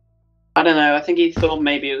 I don't know. I think he thought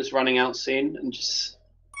maybe it was running out soon and just.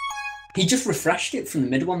 He just refreshed it from the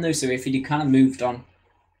mid one though, so if he'd kind of moved on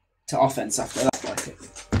to offense after that, like it.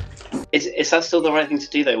 Is that still the right thing to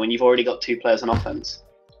do though when you've already got 2 players on offense?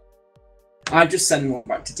 I'd just send one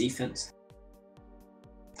back to defense.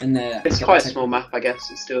 And it's quite a small map, I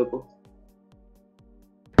guess. It's doable.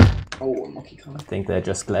 Oh, unlucky card. I think they're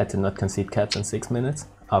just glad to not concede caps in 6 minutes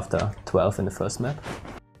after 12 in the first map.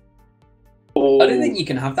 I don't think you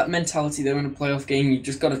can have that mentality though in a playoff game. You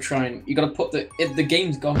just got to try and you got to put if the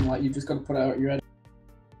game's gone, like you just got to put it out your head.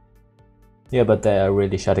 Yeah, but they are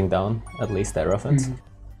really shutting down at least their offense.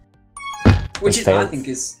 Which is, I think,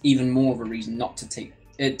 is even more of a reason not to take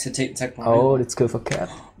the tech point. Oh, let's go for cap.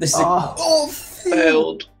 This is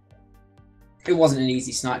failed. It wasn't an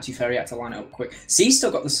easy snipe, to be fair. He had to line it up quick. C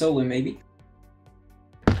still got the solo, maybe.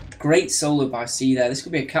 Great solo by C there. This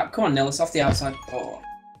could be a cap. Come on, Nillis, off the outside.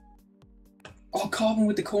 Oh, Carbon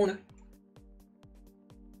with the corner.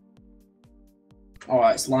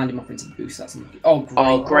 Alright, it's lined him up into the boost. That's unlucky. Oh, great.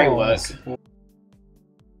 Oh, great work. Support.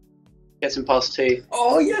 Gets him past 2.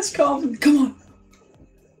 Oh, yes, Carbon. Come on.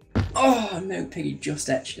 Oh, no, Piggy just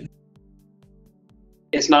etched him.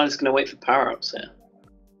 It's not just going to wait for power-ups here.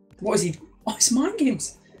 What is he? Oh, it's mind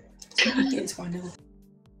games. It's mind games by Nillis.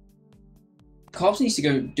 Carbs needs to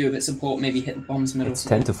go do a bit of support, maybe hit the bombs middle. It's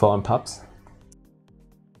 10-4 on Pups.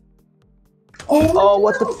 Oh,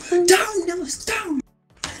 what no. the? Down, Nillis, down!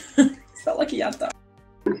 Felt like he had that.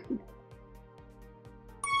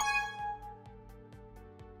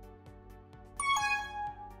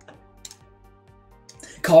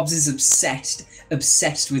 Carbs is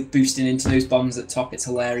obsessed with boosting into those bombs at top. It's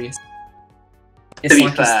hilarious. It's to be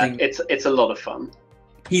like fair, it's a lot of fun.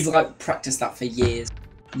 He's like practiced that for years,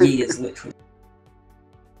 literally.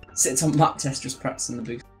 Sits on map test just practicing the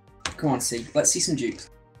boost. Come on, C. Let's see some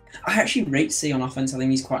dukes. I actually rate C on offense. I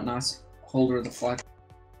think he's quite nice. Holder of the flag.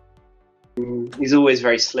 He's always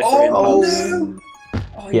very slippery. Oh, no!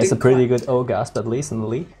 Oh, he has a pretty good gasp at least in the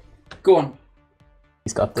league. Go on.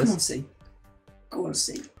 He's got this. Come on, C. Go on,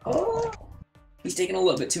 C. Oh! He's taking a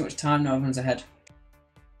little bit too much time now. Everyone's ahead.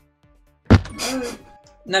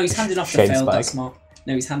 No, he's handing off the failed. That's smart.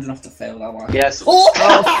 No, he's handing off the failed. I like. Yes. Oh!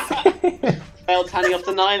 Failed handing off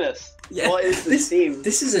to Ninus. Yeah. What is this team?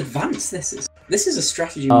 This is advanced. This is a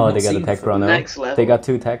strategy. Oh, they got a TagPro now. Next level. They got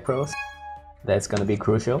 2 TagPros. That's gonna be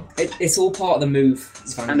crucial. It's all part of the move.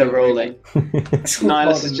 And the rolling.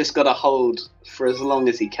 Ninus has just got to hold for as long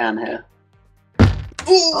as he can here.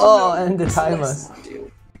 Oh, and the timers.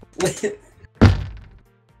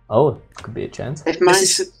 Oh, could be a chance. They've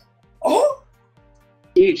managed to... Oh!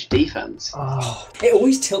 Huge defense. Oh. It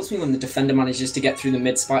always tilts me when the defender manages to get through the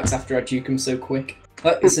mid spikes after I juke him so quick.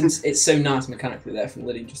 But it's so nice mechanically there from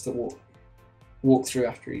Liddy just to walk through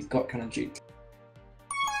after he's got kind of juked.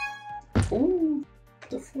 Ooh,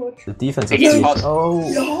 the fudge. The defense of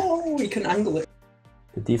BSG. No, he couldn't angle it.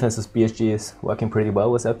 The defense of BSG is working pretty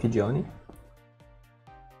well with LPG only.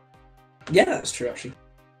 Yeah, that's true actually.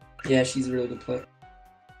 Yeah, she's a really good player.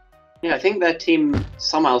 Yeah, I think their team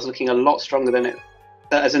somehow is looking a lot stronger than it.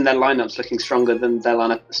 As in their lineup's looking stronger than their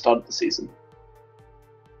lineup at the start of the season.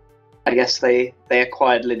 I guess they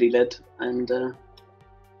acquired Liddy Lid and.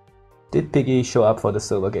 Did Piggy show up for the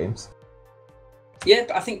silver games? Yeah,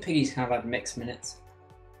 but I think Piggy's kind of had mixed minutes.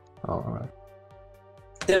 Oh, alright.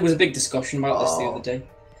 There was a big discussion about this the other day.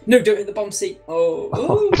 No, don't hit the bomb seat. Oh,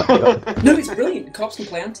 Oh no, it's brilliant. Cops can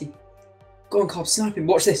play anti. Go on, Cops, snipe him.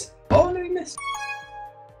 Watch this. Oh no, he missed.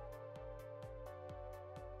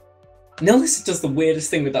 Nillis does the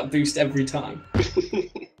weirdest thing with that boost every time.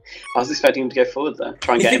 I was expecting him to go forward there,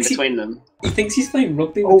 try and get in between them. He thinks he's playing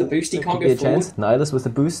rugby with the boost. He can't go forward. Chance. Nihilus with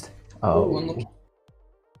the boost. Oh. Unlucky.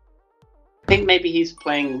 I think maybe he's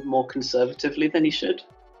playing more conservatively than he should.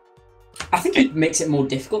 I think it makes it more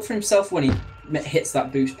difficult for himself when he hits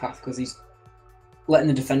that boost path because he's letting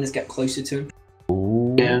the defenders get closer to him.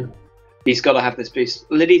 Ooh. Yeah, he's got to have this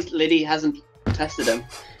boost. Liddy hasn't tested him.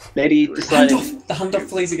 Liddy decided. Handoff. The handoff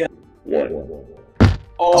plays again.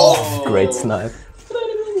 Oh, great snipe.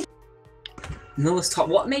 Nillis top.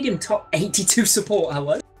 What made him top 82 support?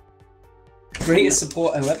 Hello. Greatest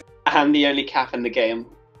support ever. And the only cap in the game.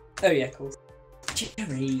 Oh yeah, cool.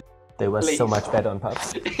 Jerry. They were so much better on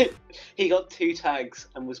Pups. He got 2 tags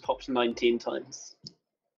and was popped 19 times.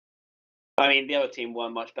 I mean, the other team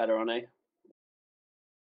weren't much better on A.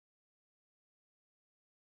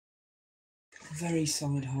 Very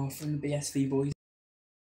solid half from the BSV boys.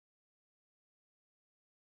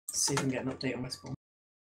 see if we can get an update on West Brom.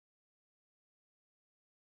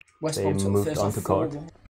 West They Brom took the moved first onto half court. 4-1.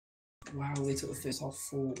 Wow, they took the first half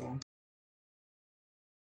 4-1.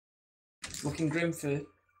 Looking grim for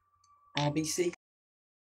RBC.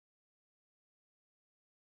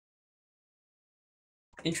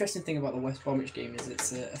 Interesting thing about the West Bromwich game is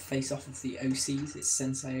it's a face-off of the OCs. It's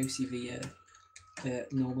Sensei OC v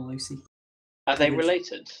normal OC. Are they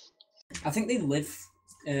related? I think they live.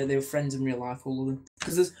 They were friends in real life, all of them.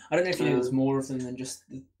 Because I don't know if you know, there's more of them than just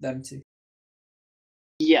them two.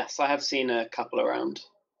 Yes, I have seen a couple around.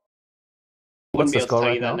 What's Wouldn't be the able to score tell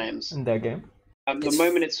right you their now names. in their game? At the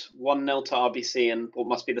moment, it's 1-0 to RBC and what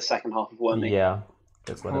must be the second half of Wormley. Yeah,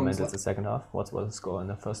 that's what I meant. Holmes It's the second half. What was the score in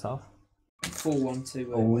the first half? 4-1 to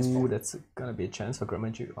West Oh, Brom. that's gonna be a chance for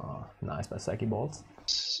Grimmagy. Oh, nice by Saki Balls.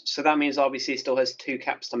 So that means RBC still has 2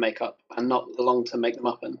 caps to make up and not the long to make them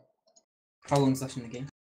up in. How long's left in the game?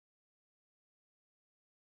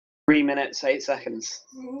 3 minutes, 8 seconds.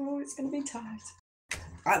 Oh, it's going to be tight.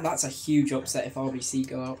 That's a huge upset if RBC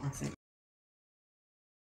go out, I think.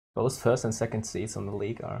 Both first and second seeds on the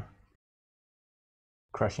league are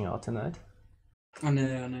crashing out tonight. I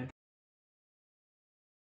know.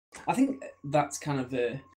 I think that's kind of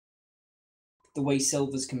the way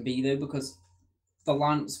Silvers can be, though, because the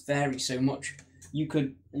lineups vary so much. You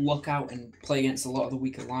could look out and play against a lot of the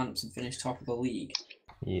weaker lineups and finish top of the league.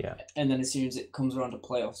 Yeah. And then as soon as it comes around to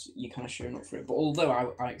playoffs, you're kind of showing up for it. But although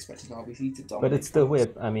I expected RBC to dominate. But it's still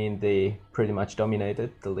weird. I mean, they pretty much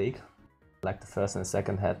dominated the league. Like the first and the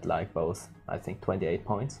second had like both, I think, 28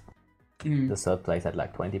 points. The third place had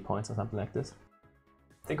like 20 points or something like this.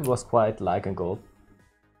 I think it was quite like and goal.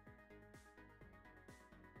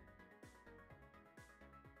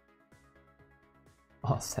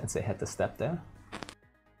 Oh, Sensei had the step there.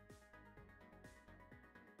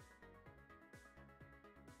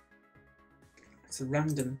 It's a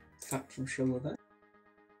random fact from Schuller there.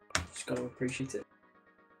 Just got to appreciate it.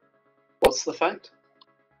 What's the fact?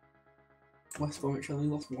 West Bromwich only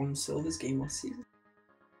lost 1 Silvers game last season.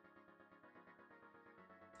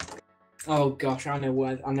 Oh gosh, I know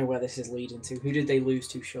where this is leading to. Who did they lose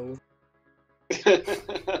to, Schuller?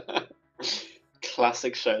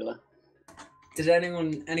 Classic Shola. Did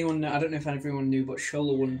anyone know? I don't know if everyone knew, but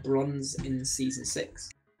Schuller won bronze in season 6.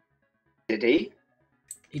 Did he?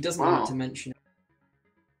 He doesn't like to mention it.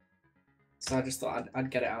 So I just thought I'd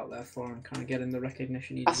get it out there for him, kind of get him the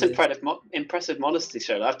recognition he That's deserves. impressive modesty,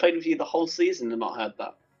 Shola. I've played with you the whole season and not heard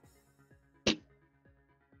that.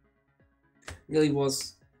 Really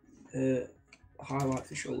was a highlight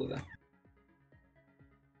for Schuller there.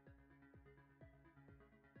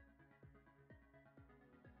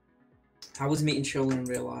 How was meeting Schuller in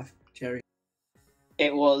real life, Jerry?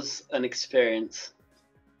 It was an experience.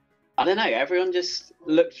 I don't know, everyone just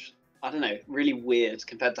looked, I don't know, really weird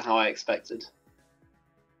compared to how I expected.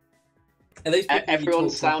 Are those people you Everyone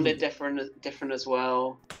talk to sounded often? different as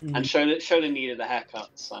well. And Shola needed a haircut,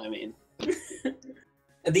 so I mean.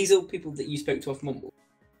 Are these all people that you spoke to off Mumble?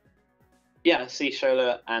 Yeah, see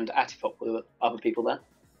Shola and Atipop were the other people there.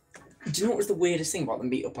 Do you know what was the weirdest thing about the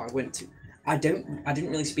meetup I went to? I didn't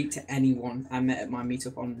really speak to anyone I met at my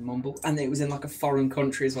meetup on Mumble, and it was in like a foreign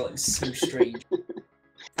country as well. It was so strange.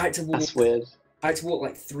 That's weird. I had to walk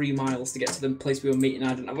like 3 miles to get to the place we were meeting.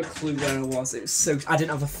 I didn't have a clue where I was. It was so. I didn't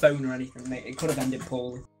have a phone or anything, mate. It could have ended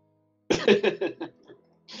poorly.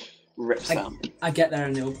 Rip Sam. I get there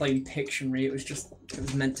and they were playing Pictionary. It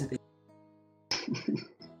was meant to be.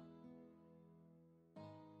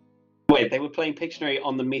 Wait, they were playing Pictionary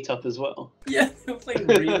on the meetup as well? Yeah, they were playing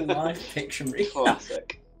real life Pictionary.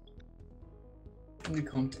 Classic.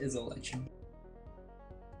 Nukont is a legend.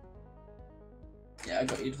 Yeah, I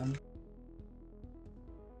got you done.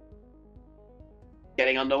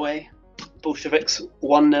 Getting underway. Ballsheviks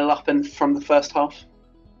 1-0 up from the first half.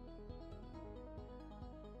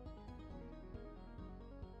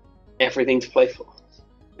 Everything to play for.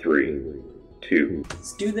 3, 2,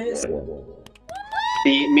 Let's do this. 1.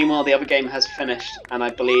 Meanwhile, the other game has finished, and I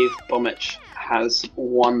believe Bromwich has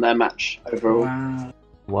won their match overall. Wow.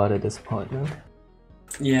 What a disappointment.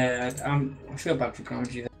 Yeah, I feel bad for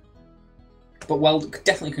Grimmagy there. But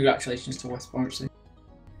definitely congratulations to West Bromwich.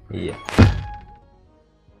 Yeah.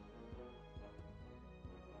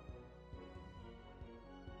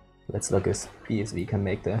 Let's look if PSV can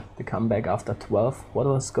make the comeback after 12. What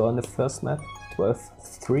was the score in the first match?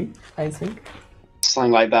 12-3, I think.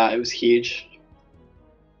 Something like that. It was huge.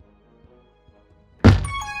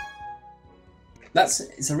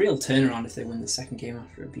 It's a real turnaround if they win the second game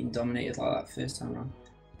after it being dominated like that first time around.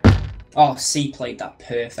 Oh, C played that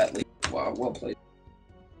perfectly. Wow, well played.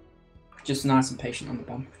 Just nice and patient on the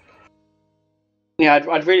bomb. Yeah,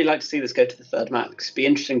 I'd really like to see this go to the third map. It'd be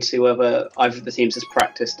interesting to see whether either of the teams has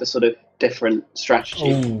practiced a sort of different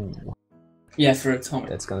strategy. Oh, Yeah, for Atomic.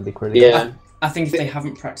 that's gonna be critical. Yeah, I think if they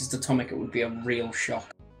haven't practiced Atomic, it would be a real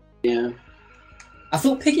shock. yeah. I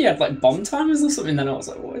thought Piggy had like bomb timers or something, then I was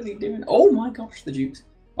like, what is he doing? Oh my gosh, the Dukes.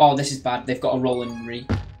 Oh, this is bad. They've got a rolling re.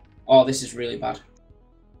 Oh, this is really bad.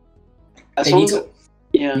 As They long need as to, it-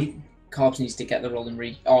 yeah. Carbs needs to get the rolling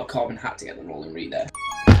re. Oh, Carbon had to get the rolling re there.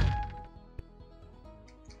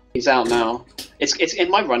 He's out now. It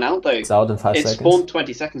might run out though. It's out in 5 It seconds. spawned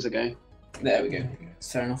 20 seconds ago. There we go.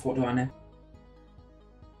 Fair enough. What do I know?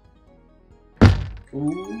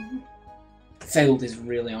 Ooh. Failed is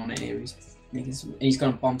really on it here. He's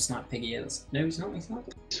going to bomb snipe Piggy here. No, he's not. He's not.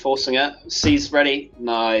 He's forcing it. C's ready.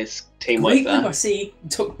 Nice teamwork Great move. there. I see. He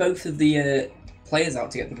took both of the players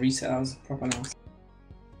out to get the reset. That was proper nice.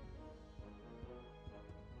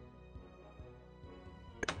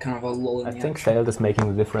 Kind of a lull in I the think action. Failed is making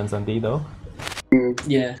the difference on D though.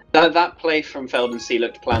 Yeah. That play from Feld and C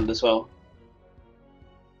looked planned as well.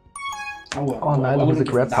 Oh, well, Oh, I neither was wouldn't a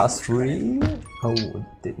give grab that pass much credit. 3. Oh,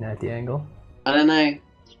 didn't have the angle. I don't know.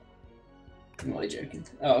 I'm not joking.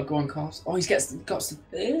 Oh, go on, Carbs. Oh, got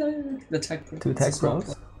the TagPro. 2 tag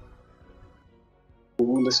pros.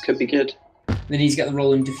 Ooh, this could be good. Then he's got the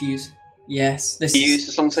rolling diffuse. Yes. This Use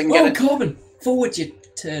as long as I can Oh, get Carbon! Forward, you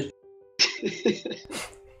turd. it.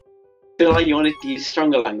 Feel like you wanted to use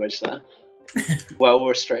stronger language there. Well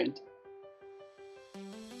restrained.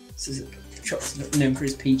 This is Chop's known for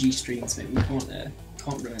his PG streams, maybe we can't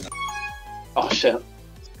ruin that. Oh shit.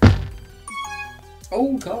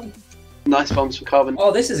 Oh, God. Nice bombs from Carbon.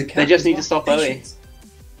 Oh, this is a They just need to stop early. Patience.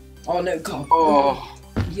 Oh, no, God. Oh,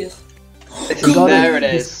 Yeah. Got there it.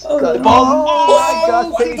 it is. Oh, Got no. it. Oh,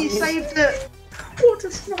 my God, he Piggy. saved it! What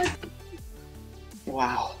a snipe.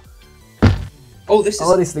 Wow. Oh, this is...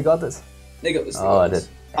 Oh, they got this. They got this. Oh, that has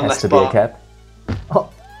Unless to be a bar. cap. Oh,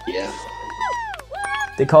 Yeah.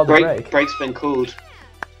 they called the break. Break's been called.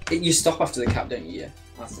 You stop after the cap, don't you? Yeah,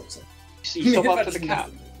 I thought so. So you stop after the cap?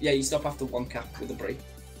 Yeah, you stop after one cap with a break.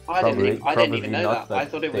 I didn't even Probably know not, that. I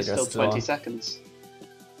but thought it was they still just 20 saw. seconds.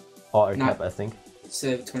 Or a No. cap, I think.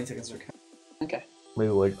 So 20 seconds for a cap. Okay. We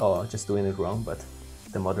were just doing it wrong, but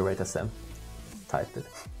the moderator Sam typed it.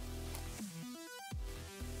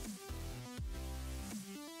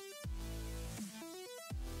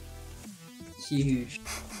 Huge.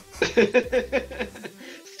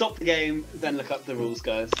 Stop the game, then look up the rules,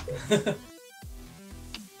 guys.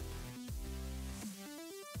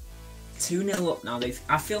 2-0 up now.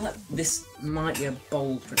 I feel like this might be a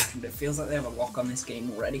bold prediction, but it feels like they have a lock on this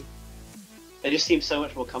game already. They just seem so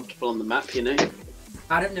much more comfortable on the map, you know?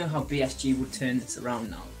 I don't know how BSG would turn this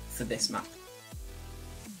around now for this map.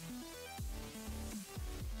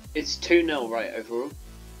 It's 2-0, right, overall?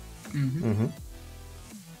 Mm-hmm.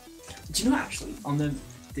 Do you know, actually, on the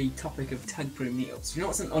topic of TagPro meetups, do you know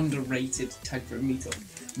what's an underrated TagPro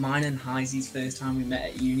meetup? Mine and Heisy's first time we met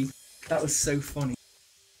at uni. That was so funny.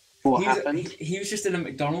 What happened? He was just in a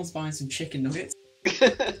McDonald's buying some chicken nuggets.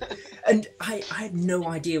 And I had no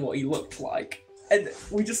idea what he looked like. And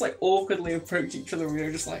we just like awkwardly approached each other and we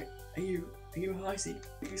were just like, Are you Heisey?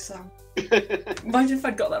 Are you Sam? Imagine if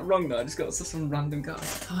I'd got that wrong though, I just got some random guy.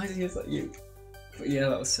 Heisey, is that you? But yeah,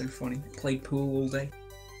 that was so funny. Played pool all day.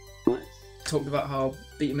 Nice. Talked about how I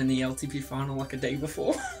beat him in the ELTP final like a day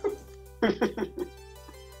before.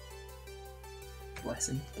 Bless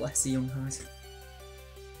him. Bless the young Heisey.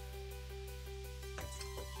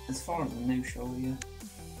 As far as I know, surely, yeah.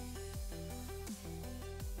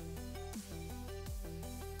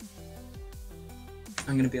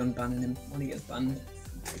 I'm gonna be unbanning him when he gets banned.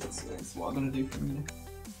 That's what I'm gonna do from here.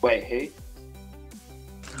 Wait,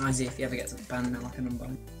 who? Isaac, if he ever gets banned, now I can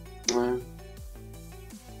unban him.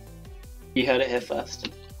 You heard it here first.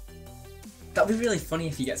 That'd be really funny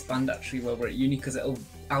if he gets banned actually while we're at uni, because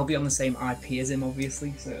I'll be on the same IP as him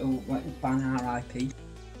obviously, so it'll like ban our IP.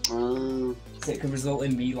 So it could result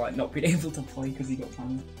in me like not being able to play because he got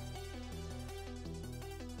banned.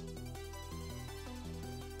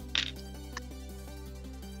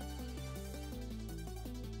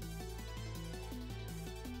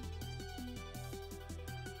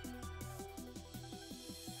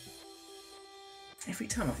 Every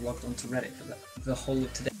time I've logged onto Reddit for the whole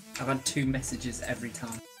of today, I've had 2 messages every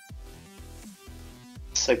time.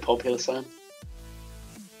 So popular, Sam.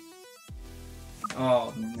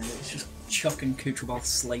 Oh no, it's just Chuck and Kutrabal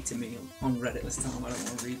slating me on Reddit this time. I don't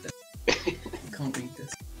want to read this. I can't read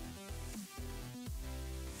this.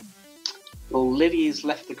 Well, Liddy's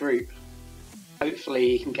left the group. Hopefully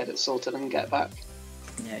he can get it sorted and get back.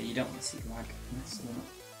 Yeah, you don't want to see lag messing up.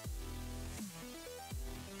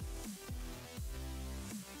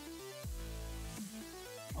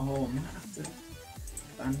 Oh, I might have to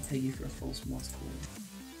ban Piggy for a false mod call.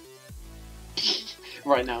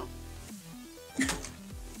 Right now.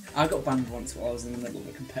 I got banned once while I was in the middle of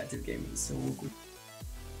a competitive game. It was so awkward.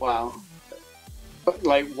 Wow. But,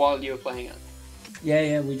 like, while you were playing it?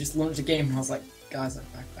 Yeah, we just launched a game and I was like, guys, I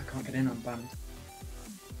can't get in, I'm banned.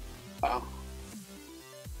 Wow.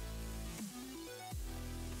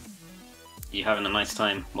 You having a nice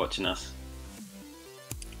time watching us?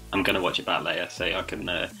 I'm gonna watch it back later, so I can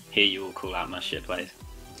hear you all call out my shit plays.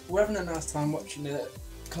 We're having a nice time watching it.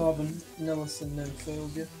 Carbon, Nillis and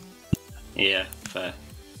Failure. Yeah, fair.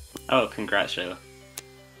 Oh, congrats, Shayla.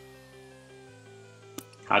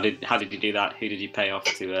 How did you do that? Who did you pay off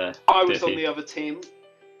to? I was on the other team.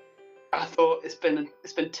 I thought it's been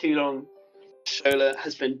too long. Shola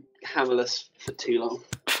has been hammerless for too long.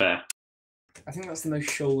 Fair. I think that's the most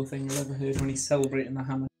Shola thing I've ever heard when he's celebrating the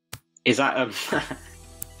hammer. Is that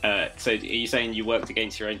so? Are you saying you worked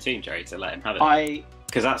against your own team, Jerry, to let him have it?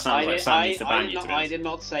 Because that sounds like Sam needs to ban you. I did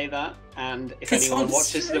not say that, and if anyone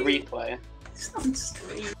watches the replay, it's on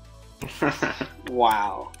stream.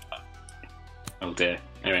 Wow. Oh dear.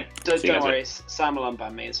 Anyway, don't worry, Sam will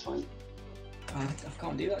unban me. It's fine. I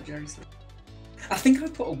can't do that, Jerry. I think I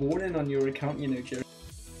put a warning on your account, you know, Jerry.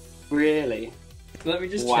 Really? Let me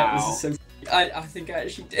just check. This is so. I think I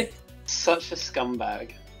actually did. Such a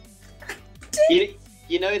scumbag.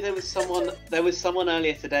 You know, there was someone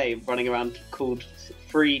earlier today running around called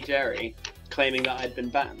Free Jerry, claiming that I'd been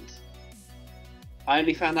banned. I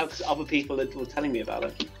only found out because other people were telling me about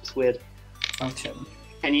it. It's weird. I'll check.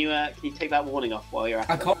 Can you take that warning off while you're at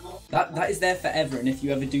it? I can't. That is there forever, and if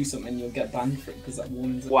you ever do something, you'll get banned for it because that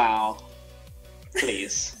warning's. Wow.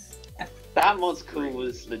 Please. That mod's call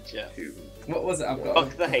was legit. What was it? I've got.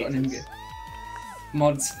 Fuck the haters.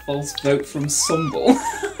 Mod's false vote from Sumble.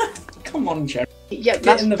 Come on, Jerry. Yeah,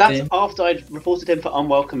 that's after I'd reported him for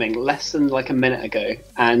unwelcoming less than like a minute ago,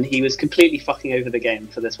 and he was completely fucking over the game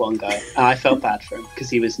for this one guy, and I felt bad for him because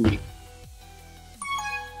he was new.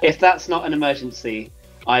 If that's not an emergency,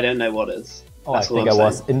 I don't know what is. Oh, I think I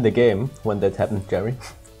was in the game when that happened, Jerry.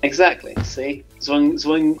 Exactly. See,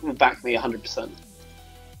 Zwing will back me 100%.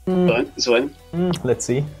 Zwing. Let's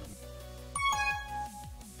see.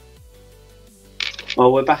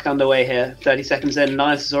 Well, we're back underway here. 30 seconds in,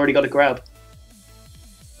 Nice has already got a grab.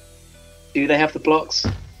 Do they have the blocks?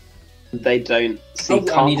 They don't. So you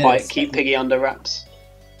can't quite keep Piggy under wraps.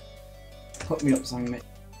 Hook me up, something, mate.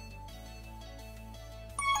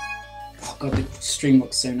 Oh god, the stream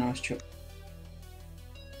looks so nice, Chuck.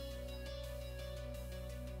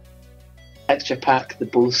 Extra pack, the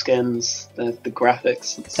bull skins, the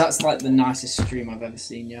graphics. That's like the nicest stream I've ever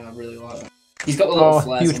seen. Yeah, I really like that. He's got the little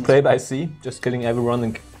flares. Huge play by C, just killing everyone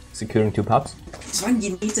and securing 2 pups. Swan,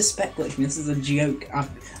 you need to spec glitch me. This is a joke.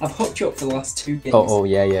 I've hooked you up for the last 2 games. Oh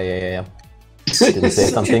yeah. Didn't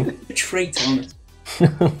say something. A traitor on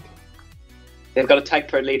it. They've got a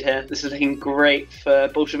TagPro lead here. This is looking great for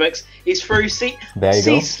Ballsheviks. He's through. C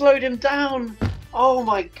slowed him down. Oh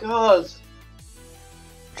my god.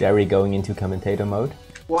 Jerry going into commentator mode.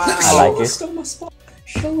 Wow. I like it. Stole my spot.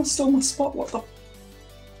 Shola stole my spot. What the?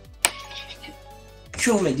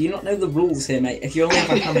 Surely, do you not know the rules here, mate? If you only have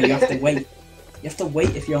a hammer, you have to wait. You have to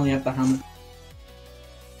wait if you only have the hammer.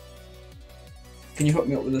 Can you hook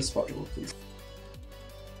me up with a spot drill, please?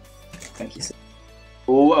 Thank you, sir.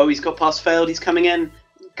 Oh, he's got pass failed. He's coming in.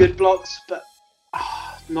 Good blocks, but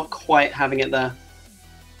not quite having it there.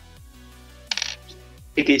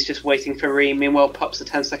 Iggy's just waiting for Reem. Meanwhile, Pups are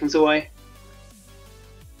 10 seconds away.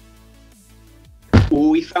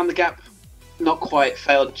 Oh, he found the gap. Not quite.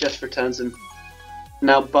 Failed. Just returns him.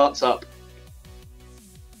 Now Bart's up.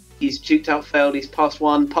 He's juked out, failed. He's past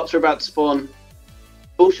 1. Pups are about to spawn.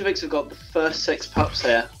 Ballsheviks have got the first 6 pups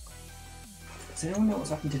here. Does anyone know what's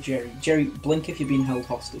happened to Jerry? Jerry, blink if you're being held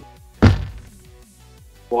hostage.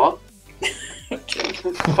 What?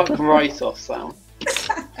 Fuck right off, Sam.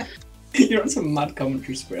 You're on some mad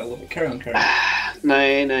commentary spree. I love it. Carry on.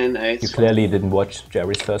 No. You clearly didn't watch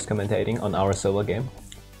Jerry's first commentating on our solo game.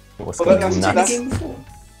 He was going nuts. Game before?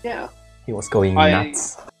 Yeah. He was going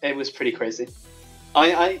nuts. It was pretty crazy.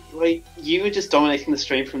 You were just dominating the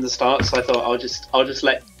stream from the start, so I thought I'll just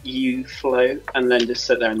let you flow and then just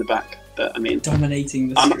sit there in the back. But I mean, dominating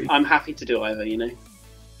the stream. I'm happy to do either, you know.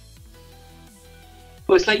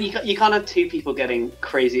 Well, it's like you can't have 2 people getting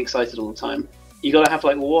crazy excited all the time. You gotta have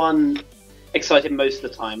like one excited most of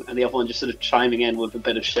the time, and the other one just sort of chiming in with a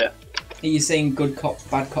bit of shit. Are you saying good cop,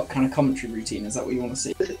 bad cop kind of commentary routine? Is that what you want to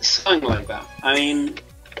see? Something like that. I mean,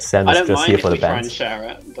 Sam I is don't just mind here if for we the try and bands. share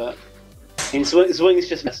it, but I mean, Zwing's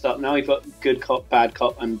just messed up. Now we've got good cop, bad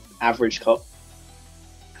cop, and average cop.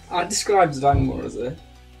 I described Zvang more as a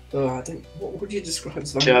Oh, I don't. What would you describe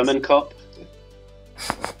as German cop?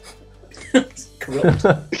 Corrupt.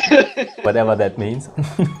 Whatever that means.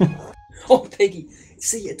 Oh, Piggy.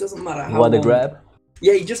 See, it doesn't matter how What a long. grab.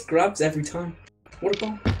 Yeah, he just grabs every time. What a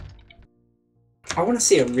bomb. I want to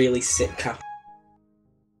see a really sick cap.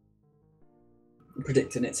 I'm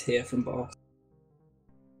predicting it's here from Bar.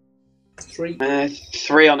 3.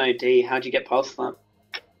 3 on OD. How'd you get past that?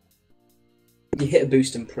 You hit a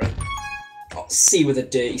boost and pray. Oh, C with a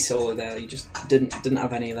dirty solo there. He just didn't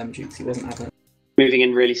have any of them jukes. He wasn't having it. Moving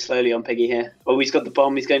in really slowly on Piggy here. Oh, he's got the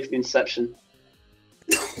bomb. He's going for the interception.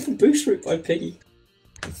 Boost route by Piggy.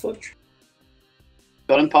 Fudge.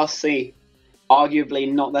 Got him past C.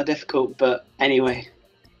 Arguably not that difficult, but anyway.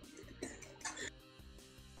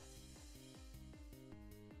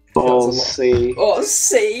 Oh, C. Oh,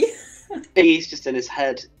 C! Piggy's just in his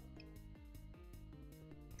head.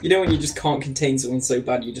 You know when you just can't contain someone so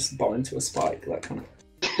bad you just bomb into a spike, that kind of...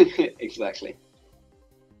 Exactly.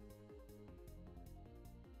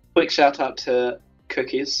 Quick shout out to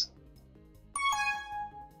Cookies.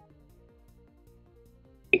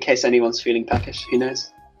 In case anyone's feeling peckish, who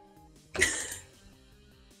knows?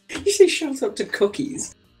 You say shout out to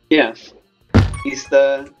Cookies? Yeah. He's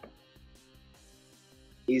a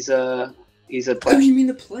player. Oh, you mean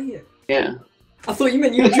the player? Yeah. I thought you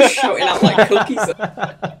meant you were just shouting out like Cookies.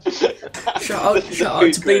 Shout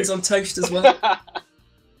out to Beans on Toast as well.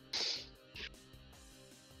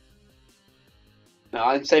 No,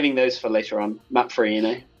 I'm saving those for later on. Map 3, you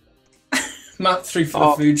know. Map 3 for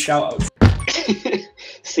the food shout out.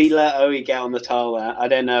 See, let Owie get on the tile there. I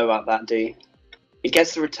don't know about that, D. He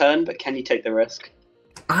gets the return, but can you take the risk?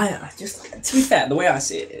 I just, to be fair, the way I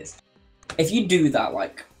see it is, if you do that,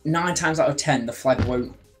 like 9 times out of 10, the flag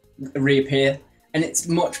won't reappear, and it's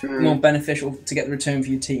much more beneficial to get the return for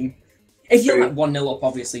your team. If you're like 1-0 up,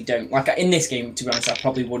 obviously don't. Like in this game, to be honest, I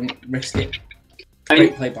probably wouldn't risk it.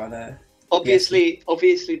 Great play by there. Obviously,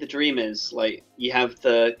 the dream is like you have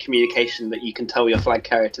the communication that you can tell your flag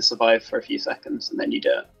carrier to survive for a few seconds, and then you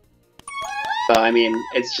do it. But I mean,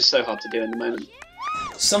 it's just so hard to do in the moment.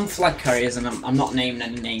 Some flag carriers, and I'm not naming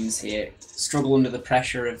any names here, struggle under the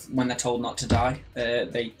pressure of when they're told not to die.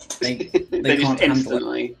 They they can't just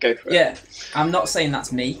instantly go for it. Yeah, I'm not saying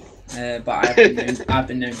that's me, but I've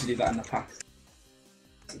been known to do that in the past.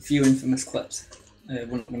 A few infamous clips.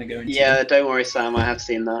 Wouldn't want to go into. Yeah, don't worry, Sam. I have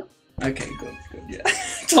seen that. Okay, good, yeah.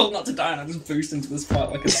 Told not to die, and I just boost into the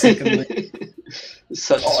spot like a second.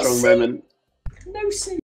 Such a strong moment. No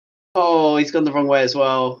C. Oh, he's gone the wrong way as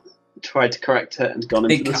well. Tried to correct it and gone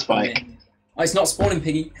into the spike. Oh, it's not spawning,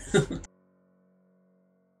 Piggy.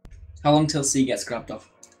 How long till C gets grabbed off?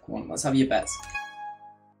 Come on, let's have your bets.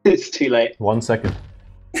 It's too late. 1 second.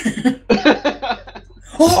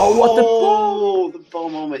 Oh, what the bomb! The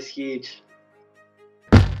bomb almost huge.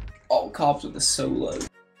 Oh, Carbs with the solo.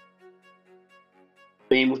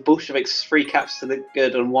 I mean, with Ballsheviks 3 caps to the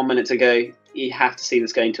good and 1 minute to go, you have to see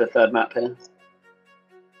this going to a third map here.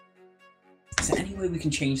 Is there any way we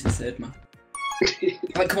can change the third map?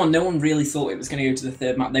 Like, come on, no one really thought it was going to go to the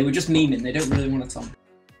third map. They were just memeing, they don't really want to Tom.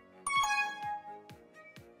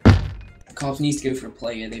 Carbs needs to go for a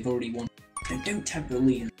player, they've already won. No, don't TagPro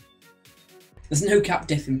lead. There's no cap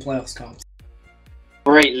diff in playoffs, Carbs.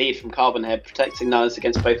 Great lead from Carbon here, protecting Nihilus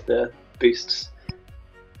against both the boosts.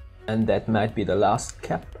 And that might be the last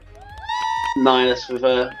cap. Nihilus with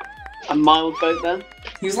a mild boat there.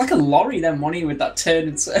 He was like a lorry then, wasn't he, with that turn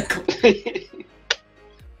and circle.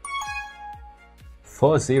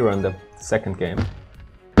 4-0 in the second game.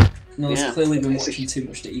 No, he's clearly been watching too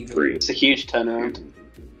much to either. It's a huge turnaround.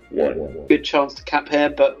 1. Good chance to cap here,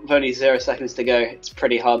 but with only 0 seconds to go, it's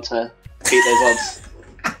pretty hard to beat those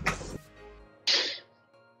odds.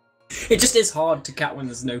 It just is hard to cap when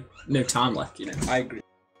there's no time left, you know. I agree.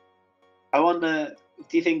 I wonder,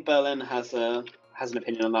 do you think Berlin has an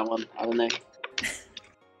opinion on that one? I don't know.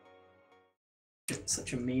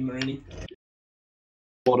 Such a meme, really.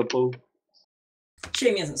 What a ball.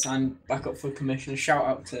 Shame he hasn't signed back up for commissioner. Shout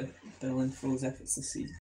out to Berlin for all his efforts this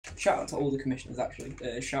season. Shout out to all the commissioners, actually.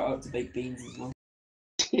 Shout out to Baked Beans as well.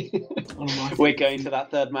 We're going to that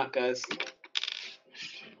third map, guys.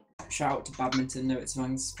 Shout out to badminton, no, it's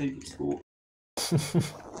Vang's favourite sport.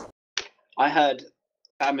 I heard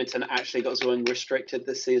badminton actually got Zwang restricted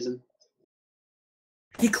this season.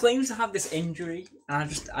 He claims to have this injury, and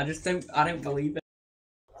I don't believe it.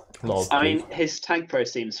 I mean, his TagPro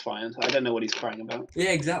seems fine. I don't know what he's crying about.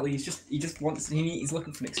 Yeah, exactly. He's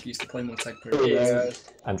looking for an excuse to play more TagPro. Yeah.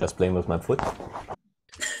 I'm just playing with my foot.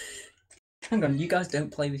 Hang on, you guys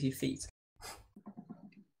don't play with your feet.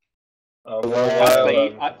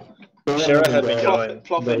 Shara had me going.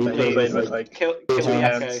 Ploffin, please. With, like, Kill the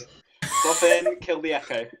hands. echo. Ploffin, kill the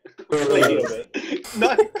echo. A little bit. No!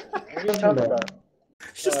 What are you talking about?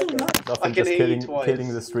 Just a lot. Nothing, can just hear you killing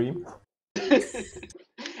twice. the stream.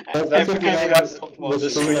 That's because with the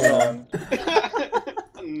stream on.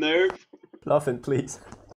 Nope. Bluffin, please.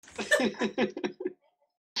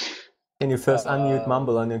 Can you first unmute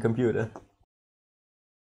Mumble on your computer?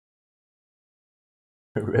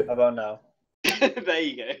 Rip. How about now? There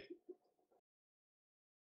you go.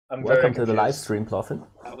 I'm Welcome very to the live confused. stream, Bluffin.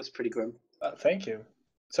 That was pretty grim. Thank you.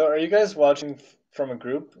 So, are you guys watching from a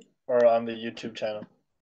group or on the YouTube channel?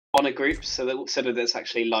 On a group, so that it's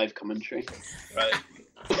actually live commentary. Right.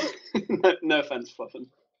 No offense, Ploffin.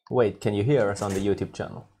 Wait, can you hear us on the YouTube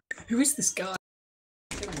channel? Who is this guy?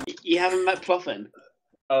 You haven't met Ploffin?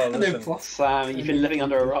 Oh, I know listen. Ploffin. Sam, you've been living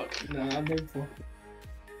under a rock. No, I know Ploffin.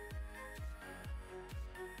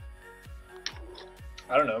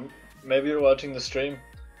 I don't know. Maybe you're watching the stream,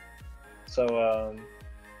 so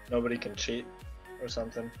nobody can cheat or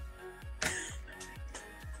something.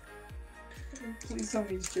 Please tell me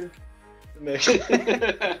he's joking. Maybe.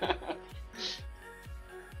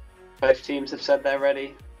 Both teams have said they're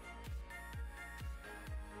ready.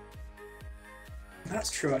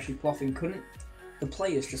 That's true, actually. Ploffin couldn't. The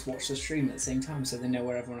players just watch the stream at the same time, so they know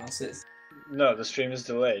where everyone else is. No, the stream is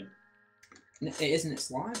delayed. It isn't.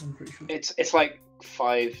 It's live. I'm pretty sure. It's like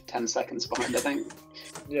 5-10 seconds behind, I think.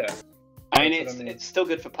 Yeah. I mean, That's what it's still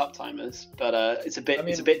good for pup timers, but it's a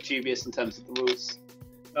bit dubious in terms of the rules.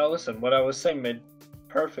 Now listen, what I was saying made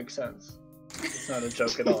perfect sense. It's not a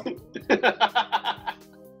joke at all.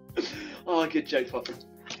 Oh, good joke, Ploffin.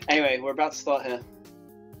 Anyway, we're about to start here.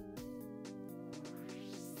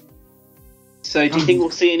 So, do you think we'll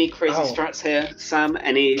see any crazy strats here, Sam?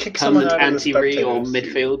 Any permanent anti-re or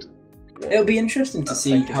midfield? It'll be interesting to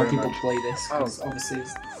see how people play this, because obviously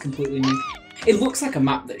it's completely new. It looks like a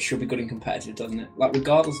map that should be good in competitive, doesn't it? Like,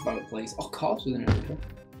 regardless of how it plays. Oh, cards within it.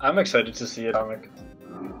 I'm excited to see it, Atomic.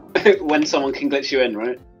 When someone can glitch you in,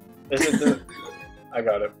 right? Is it the... I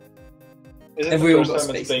got it. Is it Everyone the got first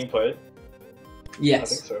time it's being played?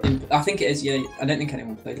 Yes. I think so. I think it is, yeah. I don't think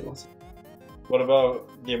anyone played it last. What about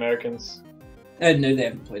the Americans? No, they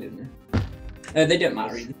haven't played it, no. They don't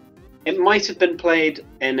matter either. It might have been played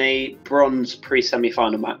in a bronze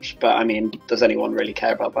pre-semi-final match, but I mean, does anyone really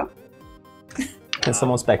care about that? Can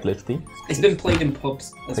someone spec glitch, please? It's been played in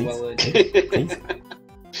pubs as Please. well. Please?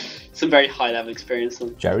 Some very high-level experience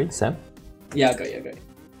then. Jerry, Sam? Yeah, I got you.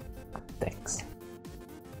 Thanks.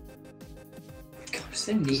 God,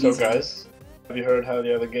 so neat. So guys, have you heard how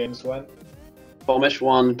the other games went? Bombish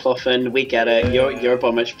won, Ploffin, we get it. You're a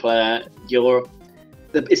Bombish player.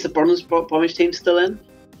 Is the bronze Bombish team still in?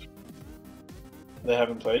 They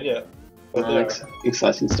haven't played yet. But they are.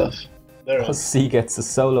 Exciting stuff. They're in. C gets a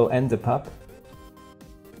solo and the pup.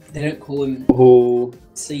 They don't call him Ooh,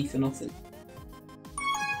 C for nothing.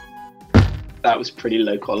 that was pretty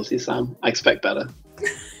low quality, Sam. I expect better.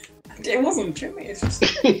 It wasn't Jimmy, it's just...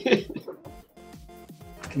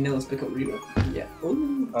 Can Nillis pick up Reba? Yeah.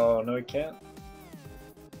 Ooh. Oh, no, he can't.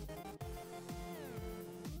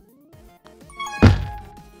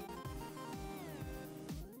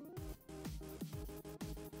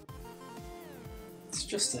 It's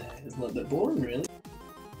just a little bit boring, really.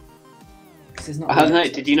 I don't know,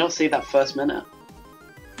 did you not see that first minute?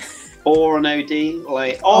 Or an OD?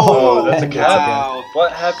 Like, that's a wow.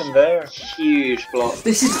 What happened there? Huge block.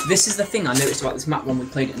 This is the thing I noticed about this map when we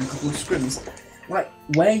played it in a couple of scrims. Like,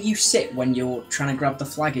 where you sit when you're trying to grab the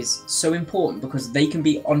flag is so important because they can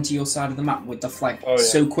be onto your side of the map with the flag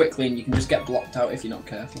so quickly and you can just get blocked out if you're not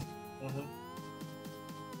careful.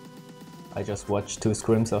 I just watched 2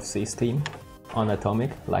 scrims of C's team on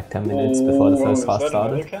Atomic, like 10 minutes before the first half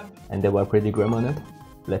started, and they were pretty grim on it.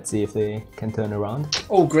 Let's see if they can turn around.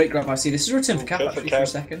 Oh, great grab, I see. This is a return for Cap actually for a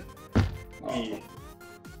second. Oh.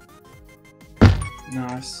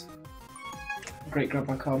 Nice. Great grab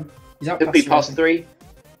by Com. He's out Could be past 3.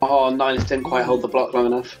 Oh, Nihilus didn't quite hold the block long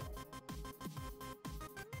enough.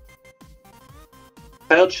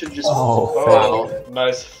 Failed should just... Oh, wow.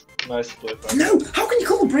 Nice split. No! How can you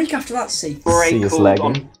call a break after that, C? Break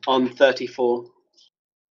called on 34.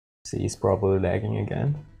 C is probably lagging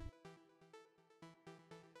again.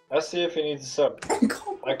 Let's see if he needs a sub.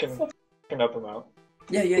 I can up him out.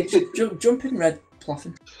 Yeah, jump in red,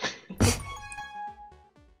 Ploffin.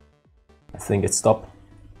 I think it's stop,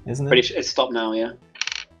 isn't it? Pretty sure it's stopped now, yeah.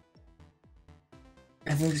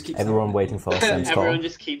 Everyone waiting for Sam's call. Everyone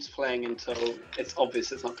just keeps playing until it's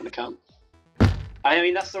obvious it's not going to count. I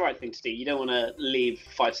mean, that's the right thing to do. You don't want to leave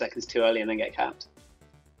 5 seconds too early and then get capped.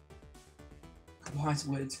 Wise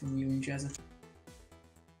words from you and Jezza.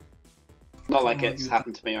 Not like it's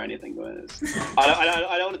happened to me or anything, but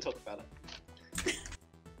I don't want to talk about it.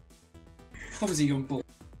 Obviously, you're bored.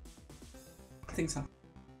 Things happen.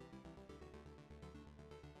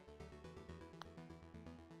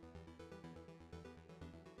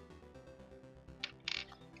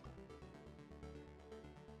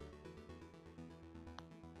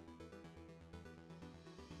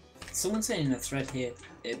 Someone's saying in a thread here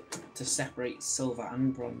to separate silver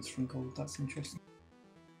and bronze from gold. That's interesting.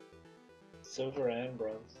 Silver and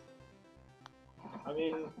bronze. I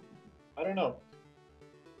mean, I don't know.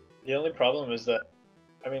 The only problem is that,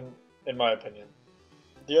 I mean, in my opinion,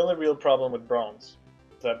 the only real problem with bronze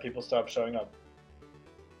is that people stop showing up.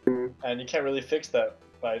 And you can't really fix that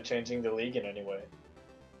by changing the league in any way.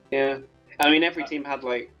 Yeah. I mean, every team had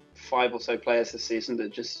like 5 or so players this season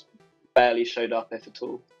that just barely showed up, if at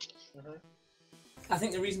all. I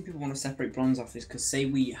think the reason people want to separate bronze off is because, say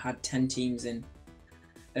we had 10 teams in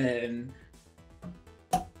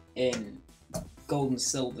gold and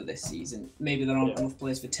silver this season, maybe there aren't enough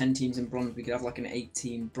players for 10 teams in bronze. We could have like an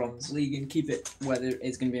 8-team bronze league and keep it where there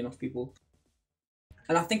is going to be enough people.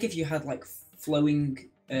 And I think if you had like flowing,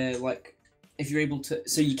 like if you're able to,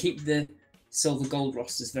 so you keep the silver gold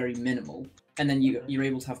rosters very minimal, and then you're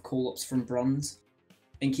able to have call-ups from bronze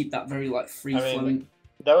and keep that very like free-flowing.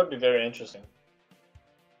 That would be very interesting.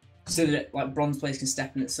 So that like bronze players can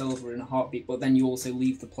step in at silver in a heartbeat, but then you also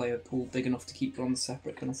leave the player pool big enough to keep bronze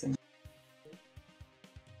separate, kind of thing.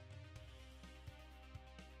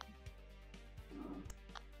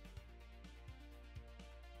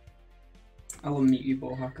 I'll unmute you,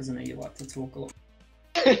 Borja, because I know you like to talk a lot.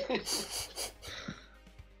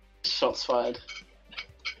 Shots fired.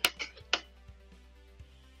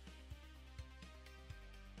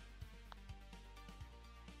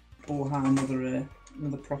 Borja, another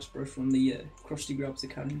Prospero from the Krusty Grabs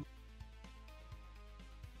Academy.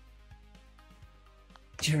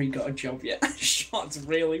 Jerry got a job yet. Shots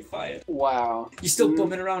really fired. Wow. You still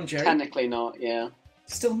bumming around, Jerry? Technically not, yeah.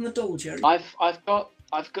 Still on the dole, Jerry? I've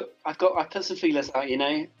put some feelers out, you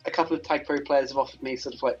know. A couple of TagPro players have offered me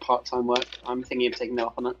sort of like part-time work. I'm thinking of taking them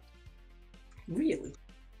up on it. Really?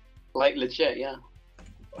 Like legit, yeah.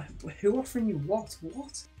 Who offering you what?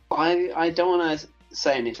 What? I don't want to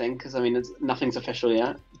say anything because I mean nothing's official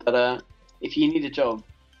yet. But if you need a job,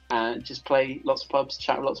 just play lots of pubs,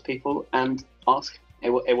 chat with lots of people, and ask. It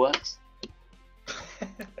works.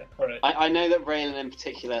 Right. I know that Raylan in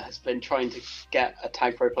particular has been trying to get a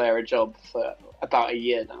TagPro player a job for about a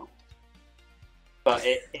year now. But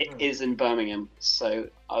it is in Birmingham, so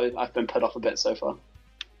I've been put off a bit so far.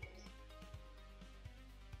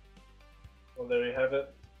 Well, there you have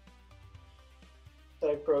it.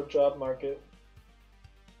 TagPro job market.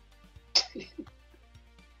 Are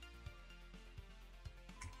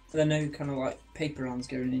there no kind of like paper rounds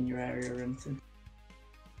going in your area or anything?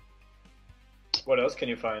 What else can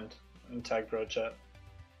you find in TagPro chat?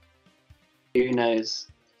 Who knows?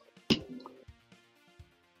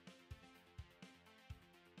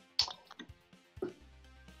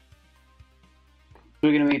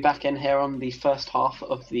 We're going to be back in here on the first half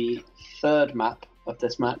of the third map of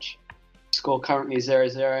this match. Score currently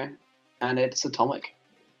 0-0, and it's Atomic.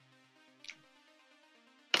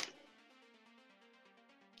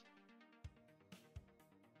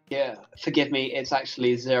 Yeah, forgive me, it's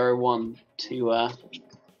actually 0-1 to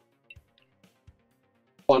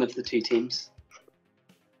one of the two teams.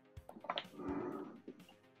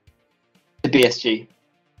 The BSG.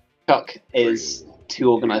 Chuck is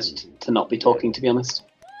too organised to not be talking, to be honest.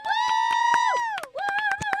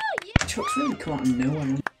 Chuck's really come out of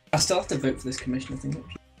nowhere. I still have to vote for this commissioner thing.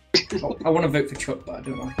 I want to vote for Chuck, but I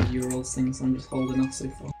don't like his Euros thing, so I'm just holding off so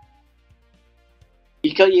far.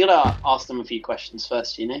 You gotta ask them a few questions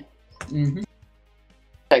first, you know? Mm-hmm.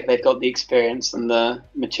 Like they've got the experience and the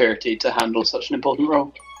maturity to handle such an important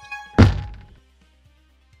role. I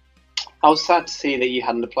was sad to see that you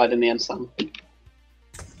hadn't applied in the end, Sam.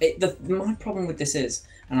 My problem with this is,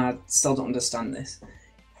 and I still don't understand this,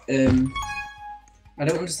 I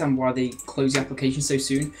don't understand why they closed the application so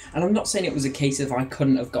soon. And I'm not saying it was a case of I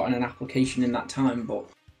couldn't have gotten an application in that time, but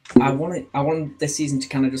I want this season to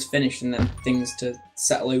kind of just finish and then things to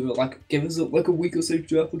settle over. Like, give us like a week or so to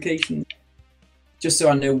do applications, just so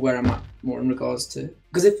I know where I'm at more in regards to.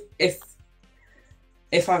 Because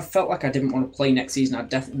if I felt like I didn't want to play next season, I'd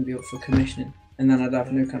definitely be up for commissioning, and then I'd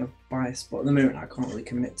have no kind of bias. But at the moment, I can't really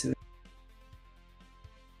commit to it.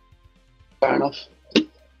 Fair enough.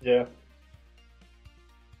 Yeah.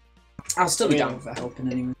 I'll still be down for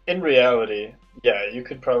helping anyway. In reality, yeah, you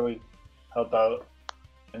could probably help out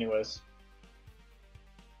anyways.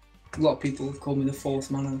 A lot of people have called me the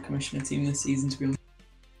fourth man on the commissioner team this season, to be honest.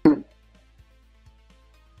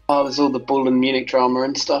 Oh, there's all the Bull and Munich drama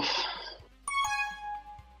and stuff.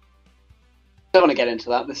 Don't want to get into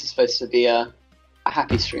that. This is supposed to be a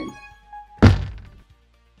happy stream.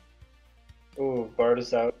 Ooh, Bard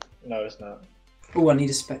is out. No, it's not. Oh, I need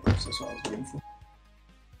a spec. That's what I was waiting for.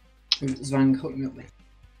 Zvang hooking up me.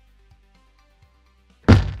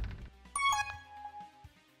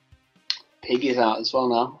 Piggy's out as well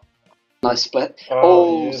now. Nice split.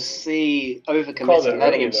 Oh, see, overcommitting,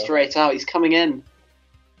 letting him straight out. He's coming in.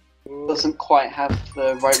 Doesn't quite have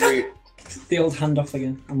the right route. The old handoff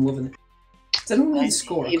again. I'm loving it. Does anyone know the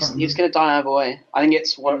score? He was going to die either way. I think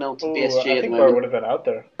it's 1-0 to BSG at the moment. I think Bard would have been out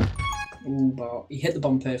there. Ooh, but he hit the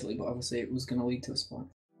bomb perfectly, but obviously it was going to lead to a spot.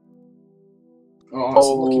 Oh, that's a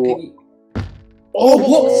lucky piggy. Oh,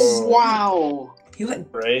 what? Wow! He like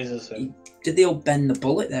raises him. He did the old bend the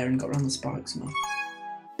bullet there and got around the spikes, man.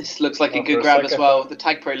 This looks like a good grab as well. The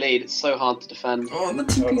TagPro lead, it's so hard to defend. Oh, the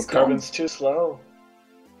TP's gone. Carbon's too slow.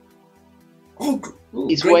 Oh,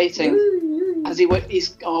 he's waiting. Has he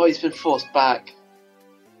he's been forced back.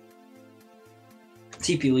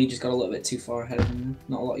 TP lead just got a little bit too far ahead of him.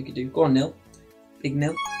 Not a lot he could do. Go on, Nil. Big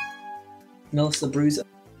Nil. Nil's the bruiser.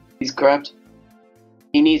 He's grabbed.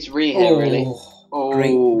 He needs re here, really. Oh,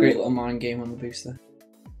 great little mind game on the booster.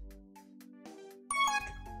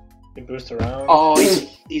 He boosts around. Oh,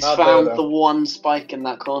 he's found the one spike in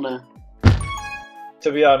that corner.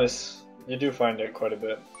 To be honest, you do find it quite a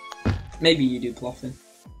bit. Maybe you do Ploffin.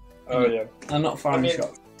 Oh yeah. I'm not far in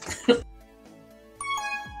shot.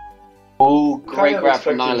 Oh, great grab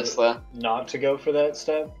from Nihilus there. Not to go for that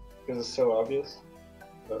stab because it's so obvious.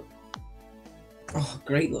 But... Oh,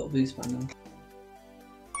 great little boost by now.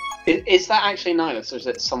 Is that actually Nihilus, or is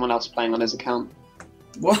it someone else playing on his account?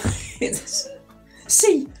 What?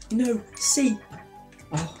 C! No, C!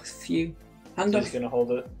 Oh, phew. Hand off. He's gonna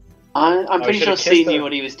hold it. I'm pretty sure C knew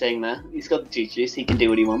what he was doing there. He's got the juice, he can do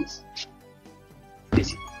what he wants.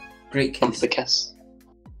 Great kiss. The kiss.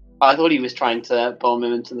 I thought he was trying to bomb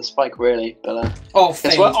him into the spike, really, but... Oh,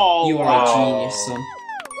 failed. Oh, you are a genius, son.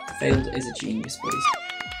 Failed is a genius, boys.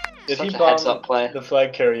 Did he bomb the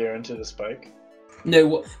flag carrier into the spike?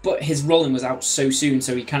 No, but his rolling was out so soon,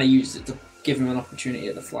 so he kind of used it to give him an opportunity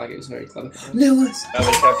at the flag. It was very clever. Lewis! Now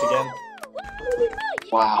they capped again.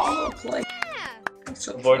 Wow.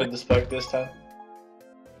 Avoided the spike this time.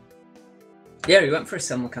 Yeah, he went for a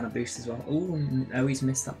similar kind of boost as well. Oh, no, he's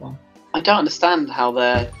missed that one. I don't understand how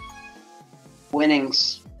their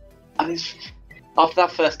winnings... after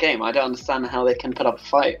that first game, I don't understand how they can put up a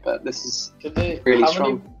fight, but this is really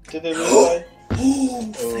strong. Did they lose by?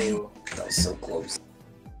 Oh, that was so close.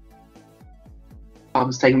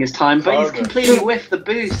 Arm's taking his time, but he's completely whiffed the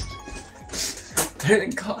boost. How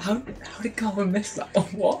did Carver miss that?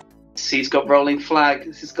 What? He's got rolling flag.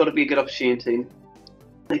 This has got to be a good opportunity.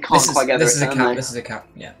 They can't quite get this. This is a cap.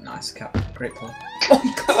 Yeah, nice cap. Great play.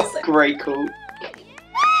 Great call.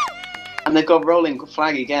 And they've got rolling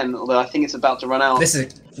flag again, although I think it's about to run out. This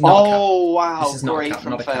is not a cap. Wow, this is not great a cap,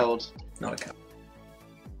 from failed. Not a cap.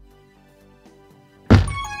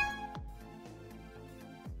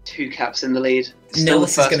 Two caps in the lead.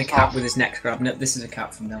 Nillis is going to cap with his next grab. No, this is a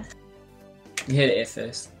cap from Nil. You heard it here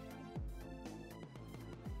first.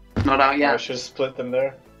 Not out yet. I should split them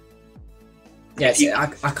there. Yes,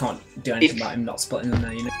 I can't do anything about him not splitting them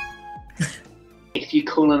there, you know. If you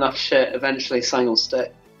call enough shit, eventually something will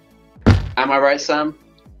stick. Am I right, Sam?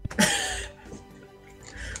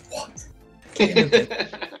 What?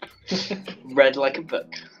 Read like a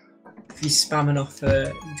book. If you spam enough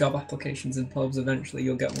job applications and pubs, eventually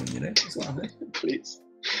you'll get one, you know? That's what I heard. Please.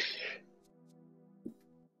 If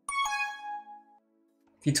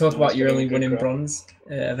you talk about you're only winning bronze,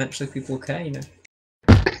 eventually people will care, you know?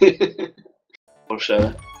 For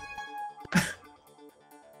sure.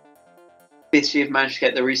 BSG have managed to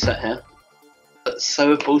get the reset here. But so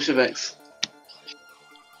have Ballsheviks.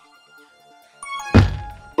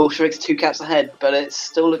 Ballsheviks 2 caps ahead, but it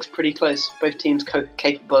still looks pretty close. Both teams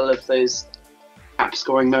capable of those cap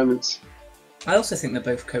scoring moments. I also think they're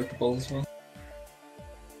both capable as well.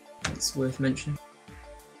 It's worth mentioning.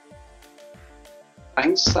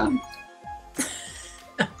 Thanks, Sam.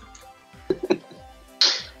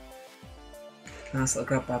 Nice little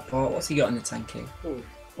grab by Bart. What's he got in the tank here?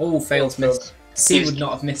 Oh, fails, missed. C would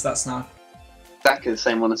not have missed that snap. Exactly the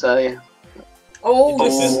same one as earlier. Oh,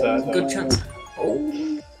 this is good chance.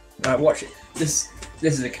 Oh. Right, watch it. This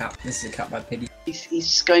is a cap. This is a cap by Piggy. He's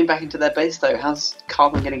just going back into their base though. How's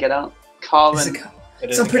Carvin going to get out? Carvin.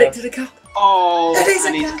 It's unpredicted a cap. Oh,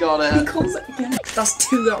 and he's got it. He calls it again. That's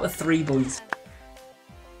 2 out of 3, boys.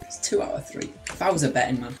 It's 2 out of 3. If I was a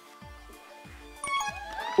betting man.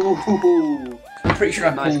 Ooh. I'm pretty sure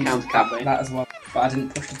I Nice pulled counter cap, that as well, but I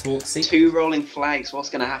didn't push the talk. See? 2 rolling flags. What's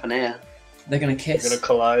going to happen here? They're gonna kiss. They're gonna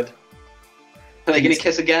collide. Are they going to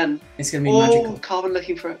kiss again? It's gonna be magical. Carbon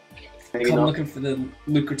looking for it. Maybe Carbon not. looking for the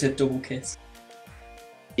lucrative double kiss.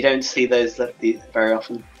 You don't see those very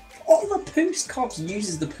often. Oh, the boost! Cobbs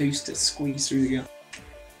uses the boost to squeeze through the gap.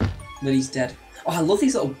 Then he's dead. Oh, I love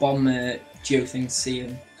these little bomb geo things C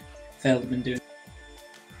and Fail have been doing.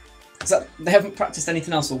 They haven't practiced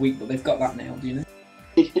anything else all week, but they've got that nailed, you know?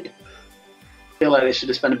 I feel like they should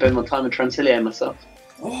have spent a bit more time in Transilio myself.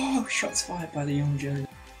 Oh, shots fired by the young Joe.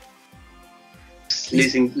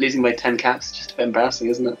 Losing by 10 caps is just a bit embarrassing,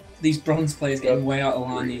 isn't it? These bronze players getting way out of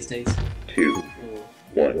line these days. 2,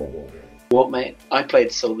 1. What, mate? I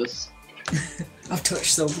played silvers. I've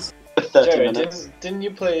touched silvers. For 30 Jerry, minutes. didn't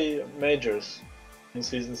you play majors in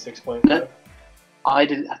season 6.5? No. I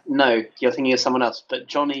didn't. No, you're thinking of someone else. But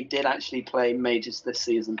Johnny did actually play majors this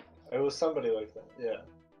season. It was somebody like that, yeah.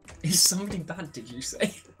 Is somebody bad, did you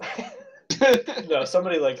say? No,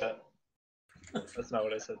 somebody like that. That's not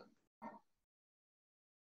what I said.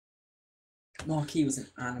 Marquis was an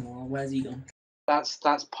animal. Where's he gone? That's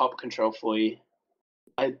pop control for you.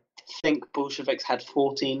 I think Ballsheviks had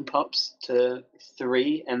 14 pops to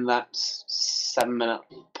 3 in that 7-minute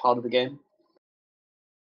part of the game.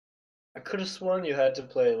 I could have sworn you had to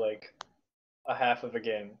play like a half of a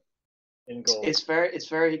game in gold. It's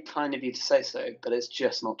very kind of you to say so, but it's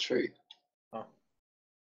just not true. Oh.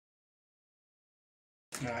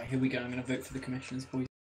 Alright, here we go. I'm going to vote for the commissioners, boys.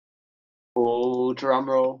 Oh, drum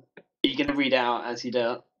roll. Are you going to read it out as you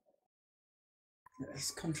do it?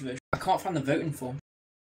 It's controversial. I can't find the voting form.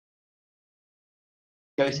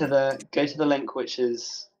 Go to the link which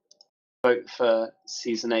is vote for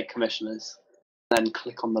season 8 commissioners, then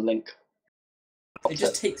click on the link. It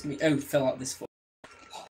just takes me. Oh, fill out this form.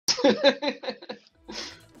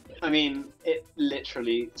 I mean, it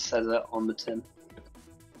literally says it on the tin.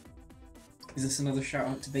 Is this another shout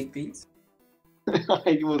out to Baked Beans?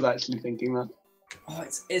 I was actually thinking that. Oh,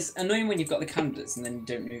 it's annoying when you've got the candidates and then you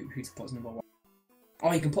don't know who to put as number 1.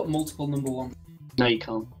 Oh, you can put multiple number 1. No, you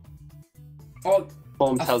can't. Oh,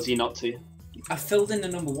 Form tells you not to. I filled in the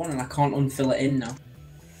number 1 and I can't unfill it in now.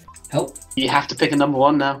 Help. You have to pick a number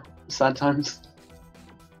 1 now. Sad times.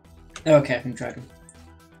 Oh, okay, I can drag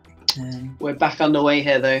him. We're back underway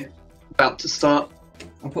here though. About to start.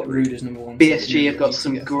 I'll put Rude as number 1. BSG have got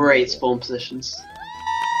some great spawn positions.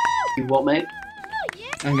 You what, mate?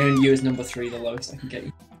 I'm going you as number 3, the lowest I can get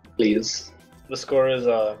you. Please. The score is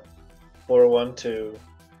 4-1 to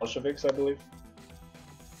Ballsheviks, I believe.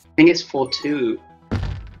 I think it's 4-2.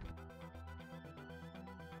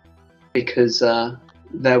 Because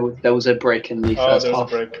there was a break in the first there was half.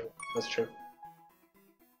 a break. That's true.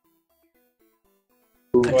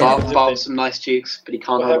 Bob some nice jukes, but he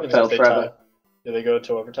can't hold it fail forever. Tie? Do they go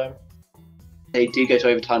to overtime? They do go to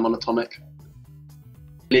overtime on Atomic.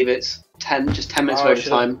 I believe it's 10 minutes of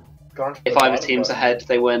overtime. If either team's ahead,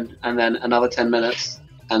 they win, and then another 10 minutes,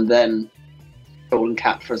 and then golden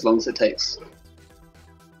cap for as long as it takes.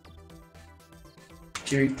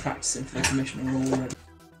 Jerry practicing for the commissioner role already.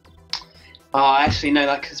 Oh, I actually know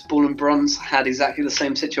that because Ball and Bronze had exactly the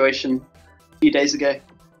same situation a few days ago,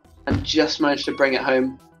 and just managed to bring it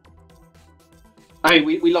home. I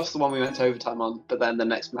mean, we lost the one we went to overtime on, but then the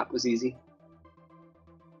next map was easy.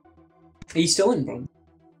 Are you still in bronze?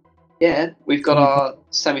 Yeah, we've got our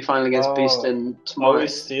semi-final against Boost in tomorrow.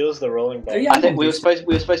 Always steals the rolling ball. Oh, yeah, I think we were supposed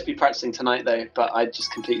to be practicing tonight though, but I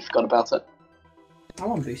just completely forgot about it. I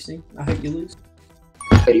want boosting. I hope you lose.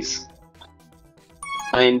 Please.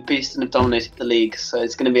 I mean, Booston have dominated the league, so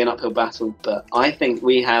it's going to be an uphill battle. But I think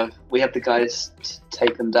we have the guys to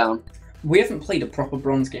take them down. We haven't played a proper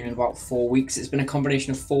bronze game in about 4 weeks. It's been a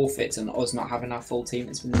combination of forfeits and us not having our full team.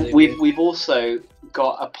 It's been really weird. We've also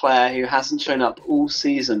got a player who hasn't shown up all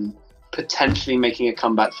season, potentially making a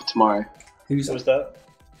comeback for tomorrow. Who's that?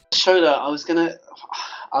 Shoda.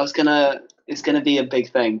 It's gonna be a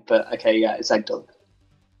big thing, but okay, yeah, it's Eggdog.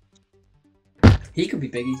 He could be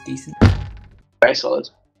big. He's decent. Very solid.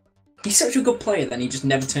 He's such a good player, then he just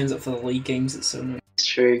never turns up for the league games. It's so annoying. It's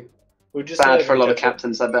true. Bad for a lot of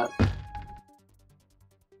captains, I bet.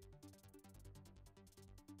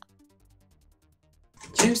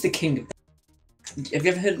 Who's the king of that? Have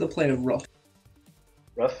you ever heard of the player Ruff?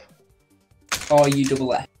 Ruff?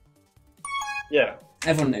 R-U-F-F. Yeah.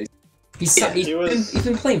 Everyone knows. He's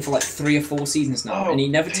been playing for like 3 or 4 seasons now, and he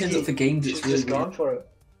never turns up for games. It's really gone weird. For it.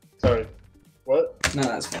 Sorry. What? No,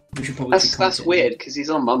 that's fine. We should probably. That's weird because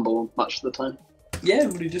he's on Mumble much of the time. Yeah,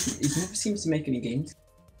 but he doesn't. He never seems to make any games.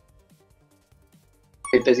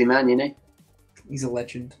 Big busy man, you know. He's a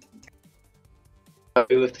legend.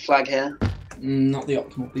 With the flag here. Not the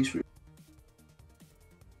optimal boost route.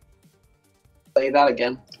 Play that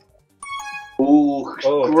again. Ooh,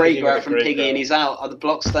 great grab from Piggy, and he's out. Are the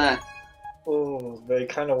blocks there? Oh, they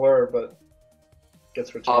kind of were, but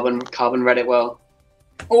gets returned. Carbon read it well.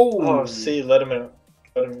 Oh, see, let him in.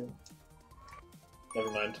 Let him.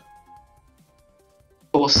 Never mind.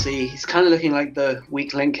 Poor C. He's kind of looking like the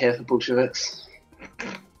weak link here for Ballsheviks.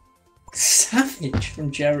 Savage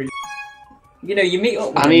from Jerry. You know, you meet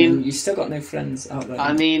up with him and you still got no friends out there.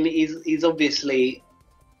 I mean, he's obviously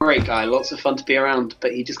a great guy, lots of fun to be around,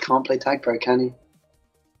 but he just can't play TagPro, can he?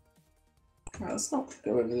 Right, let's not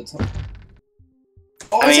go over the top.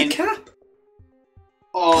 Oh, it's a cap!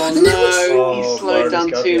 Oh no, he slowed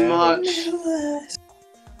down too much.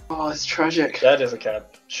 Oh, it's tragic. That is a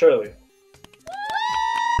cap. Shirley.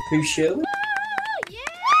 Who's Shirley?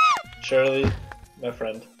 Shirley, my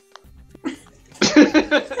friend.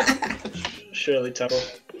 Shirley Temple.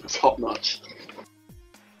 Top notch.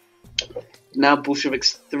 Now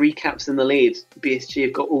Ballsheviks 3 caps in the lead. BSG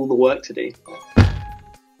have got all the work to do.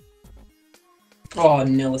 Oh,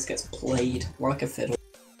 Nillis gets played like a fiddle.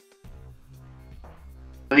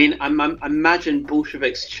 I mean, I imagine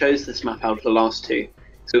Ballsheviks chose this map out of the last 2,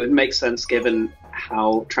 so it would make sense given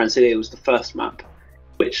how Transilia was the first map,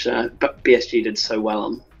 which but BSG did so well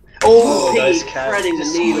on. Oh, nice Piggy cap. threading the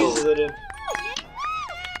needle.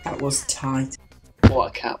 That was tight. What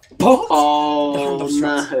a cap. What? Oh, the handoff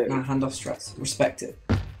no. No, handoff strats. Respect it.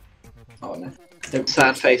 Oh, no. Don't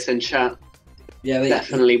Sad face in chat. Yeah, they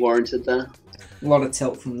definitely warranted there. A lot of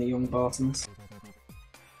tilt from the young Bartons.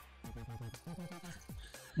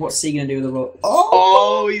 What's C gonna do with the roll?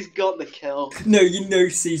 Oh, he's got the kill. No, you know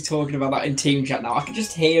C's talking about that in team chat now. I can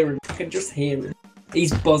just hear him.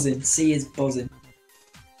 He's buzzing. C is buzzing.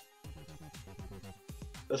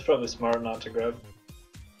 That's probably smart not to grab.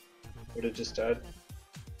 Would have just died.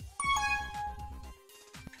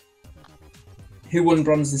 Who won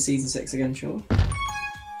bronze in season 6 again, sure?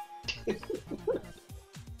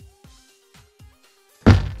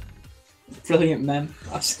 Brilliant mem.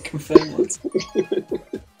 That's confirmed.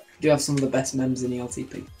 Do have some of the best memes in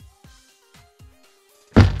ELTP.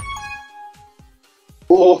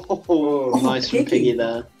 Oh, nice from Piggy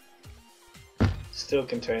there. Still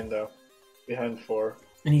contained though. Behind 4.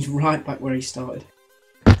 And he's right back where he started.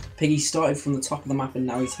 Piggy started from the top of the map and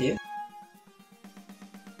now he's here.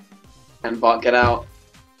 And Bart get out.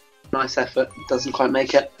 Nice effort. Doesn't quite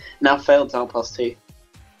make it. Now failed to outpass 2.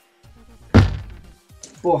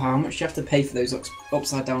 Well, how much do you have to pay for those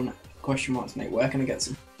upside down question marks, mate? Where can I get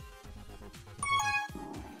some?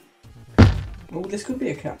 Oh, this could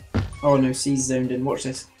be a cap. Oh no, C's zoned in. Watch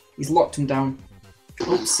this. He's locked him down.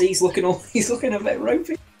 Oh, C's looking a bit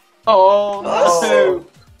ropey. Oh no!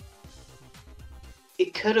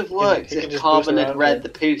 It could have worked if Carbon had read the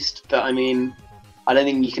boost, but I mean, I don't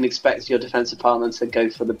think you can expect your defensive partner to go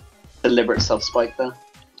for the deliberate self-spike there.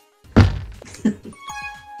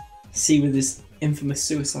 C with his infamous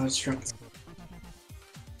suicide strat.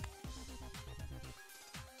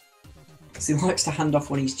 Because he likes to hand off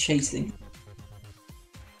when he's chasing.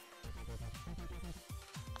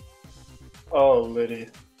 Oh, Liddy.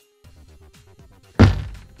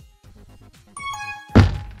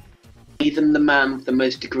 Even the man with the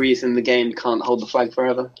most degrees in the game can't hold the flag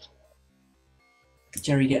forever.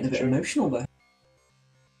 Jerry getting a bit emotional there.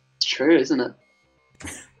 It's true, isn't it?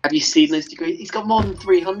 Have you seen those degrees? He's got more than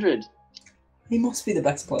 300. He must be the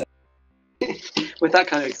best player. With that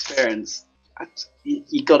kind of experience,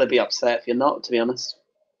 you got to be upset if you're not, to be honest.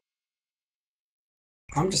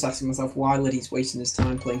 I'm just asking myself why Liddy's wasting his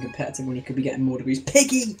time playing competitive when he could be getting more degrees.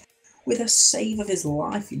 Piggy! With a save of his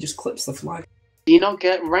life, he just clips the flag. Do you not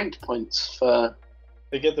get ranked points for...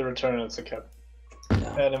 They get the return, it's a cap.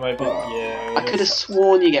 No. And it might be, yeah. I could have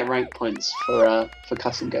sworn you get ranked points for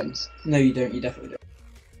custom games. No, you don't. You definitely don't.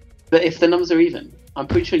 But if the numbers are even, I'm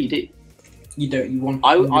pretty sure you do. You don't. You want.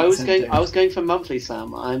 I was going for monthly,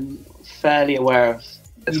 Sam. I'm fairly aware of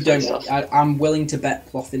this You don't. stuff. I'm willing to bet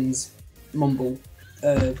Plothin's mumble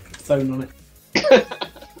phone on it.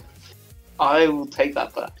 I will take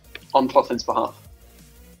that bet on Plothin's behalf.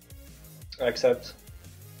 I accept.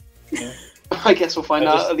 Yeah. I guess we'll find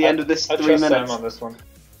out at the end of this 3 minutes. I trust Sam on this one.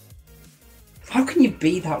 How can you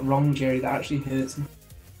be that wrong, Jerry? That actually hurts me.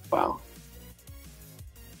 Wow.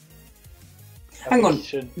 Hang on.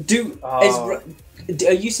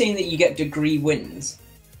 Are you saying that you get degree wins?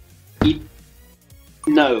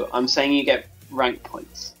 No, I'm saying you get rank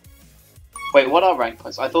points. Wait, what are rank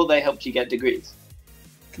points? I thought they helped you get degrees.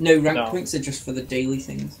 No, rank points are just for the daily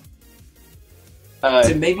things.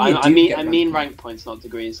 So maybe I mean rank points, not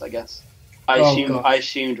degrees. I guess. I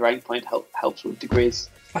assumed rank point helps with degrees.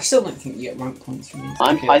 I still don't think you get rank points from these.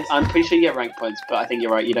 I'm pretty sure you get rank points, but I think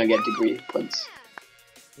you're right. You don't get degree points.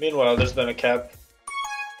 Meanwhile, there's been a cap.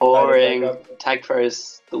 Boring. TagPro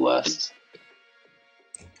is the worst.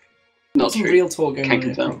 Not some true. real talk going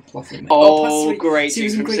Can't on. confirm. Oh, great. 2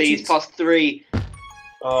 from C's, +3.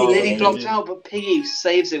 Oh, Nearly blocked out, but Piggy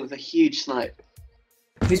saves it with a huge snipe.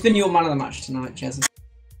 Who's been your man of the match tonight, Jezza?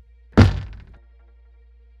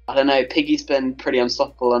 I don't know. Piggy's been pretty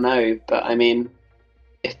unstoppable, I know, but I mean,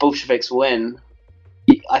 if Ballsheviks win,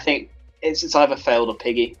 I think it's either failed or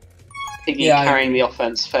Piggy. Piggy carrying the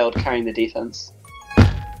offense, failed carrying the defense.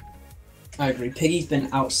 I agree. Piggy's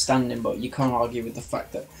been outstanding, but you can't argue with the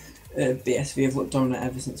fact that BSV have looked dominant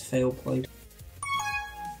ever since Fail played.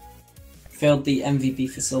 Failed the MVP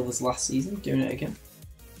for Silvers last season, doing it again.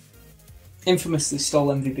 Infamously stole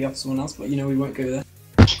MVP off someone else, but you know we won't go there.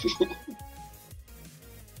 Just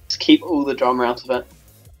keep all the drama out of it.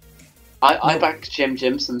 I backed Jim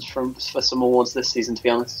Jimson's for some awards this season, to be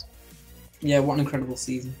honest. Yeah, what an incredible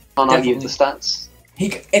season. Can't argue with the stats.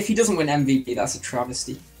 If he doesn't win MVP, that's a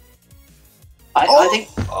travesty. I think...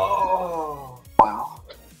 Oh! Wow.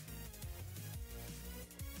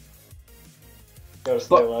 Gotta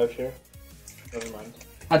stay alive here. Never mind.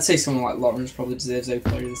 I'd say someone like Lawrence probably deserves O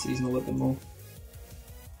Player of the Season a little bit more.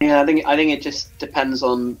 Yeah, I think it just depends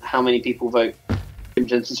on how many people vote Jim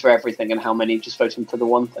Johnson's for everything and how many just vote him for the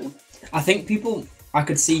one thing. I think I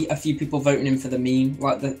could see a few people voting him for the meme,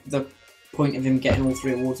 like the point of him getting all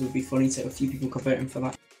 3 awards would be funny, so a few people could vote him for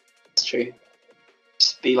that. That's true.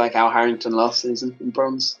 Just be like Al Harrington last season in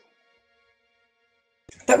bronze.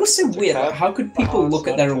 That was so weird. Like, how could people look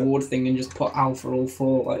at their award thing and just put Al for all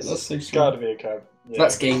 4? Like, that's so strange. Gotta be a cap. Yeah.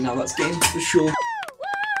 That's game now. That's game for sure.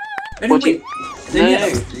 No,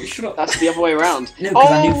 shut up. That's the other way around. No,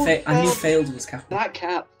 because I knew Failed was cap. That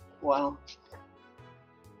cap. Wow.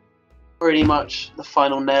 Pretty much the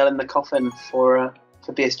final nail in the coffin for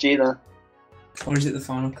BSG there. Or is it the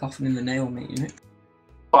final coffin in the nail, mate? You know?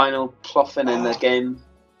 Final ploffin in the game.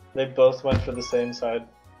 They both went for the same side.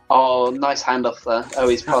 Oh, nice handoff there. Oh,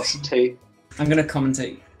 he's +2. I'm gonna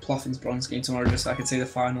commentate Ploffin's bronze game tomorrow just so I can see the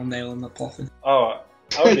final nail in the Ploffin. Oh,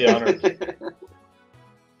 I would be honored.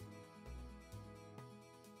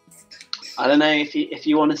 I don't know if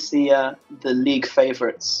you want to see the league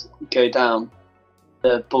favourites go down.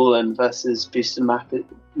 The Bullen versus Boosted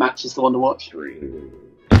match is the one to watch. 3,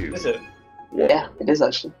 2, Is it? 1. Yeah, it is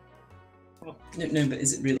actually. No, but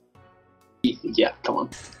is it really? Yeah, come on.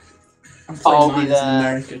 I'm playing mine in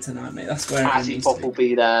America tonight, mate. That's where Patty Pop will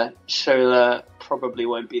be there. Shola probably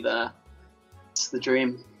won't be there. It's the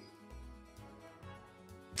dream.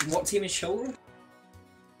 What team is Shola?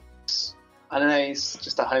 I don't know, he's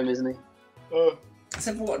just at home, isn't he? Oh. I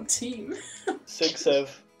said, what team? 6-7,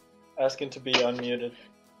 asking to be unmuted.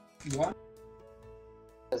 What?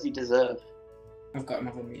 Does he deserve? I've got him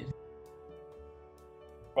unmuted.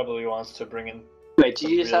 Probably wants to bring in. Wait, do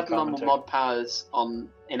you just have normal mod powers on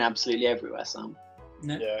in absolutely everywhere, Sam?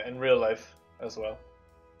 No. Yeah, in real life as well.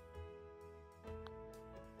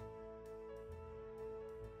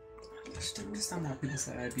 I just don't understand how people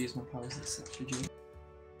say I abuse my powers at such a joke.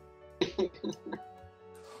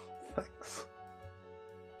 Thanks.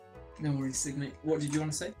 No worries, Signet. What did you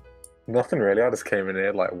want to say? Nothing really, I just came in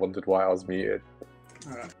here, like, wondered why I was muted.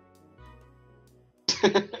 Alright.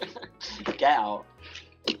 Get out.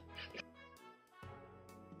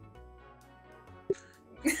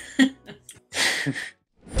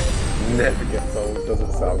 Never gets old,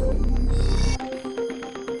 doesn't sound.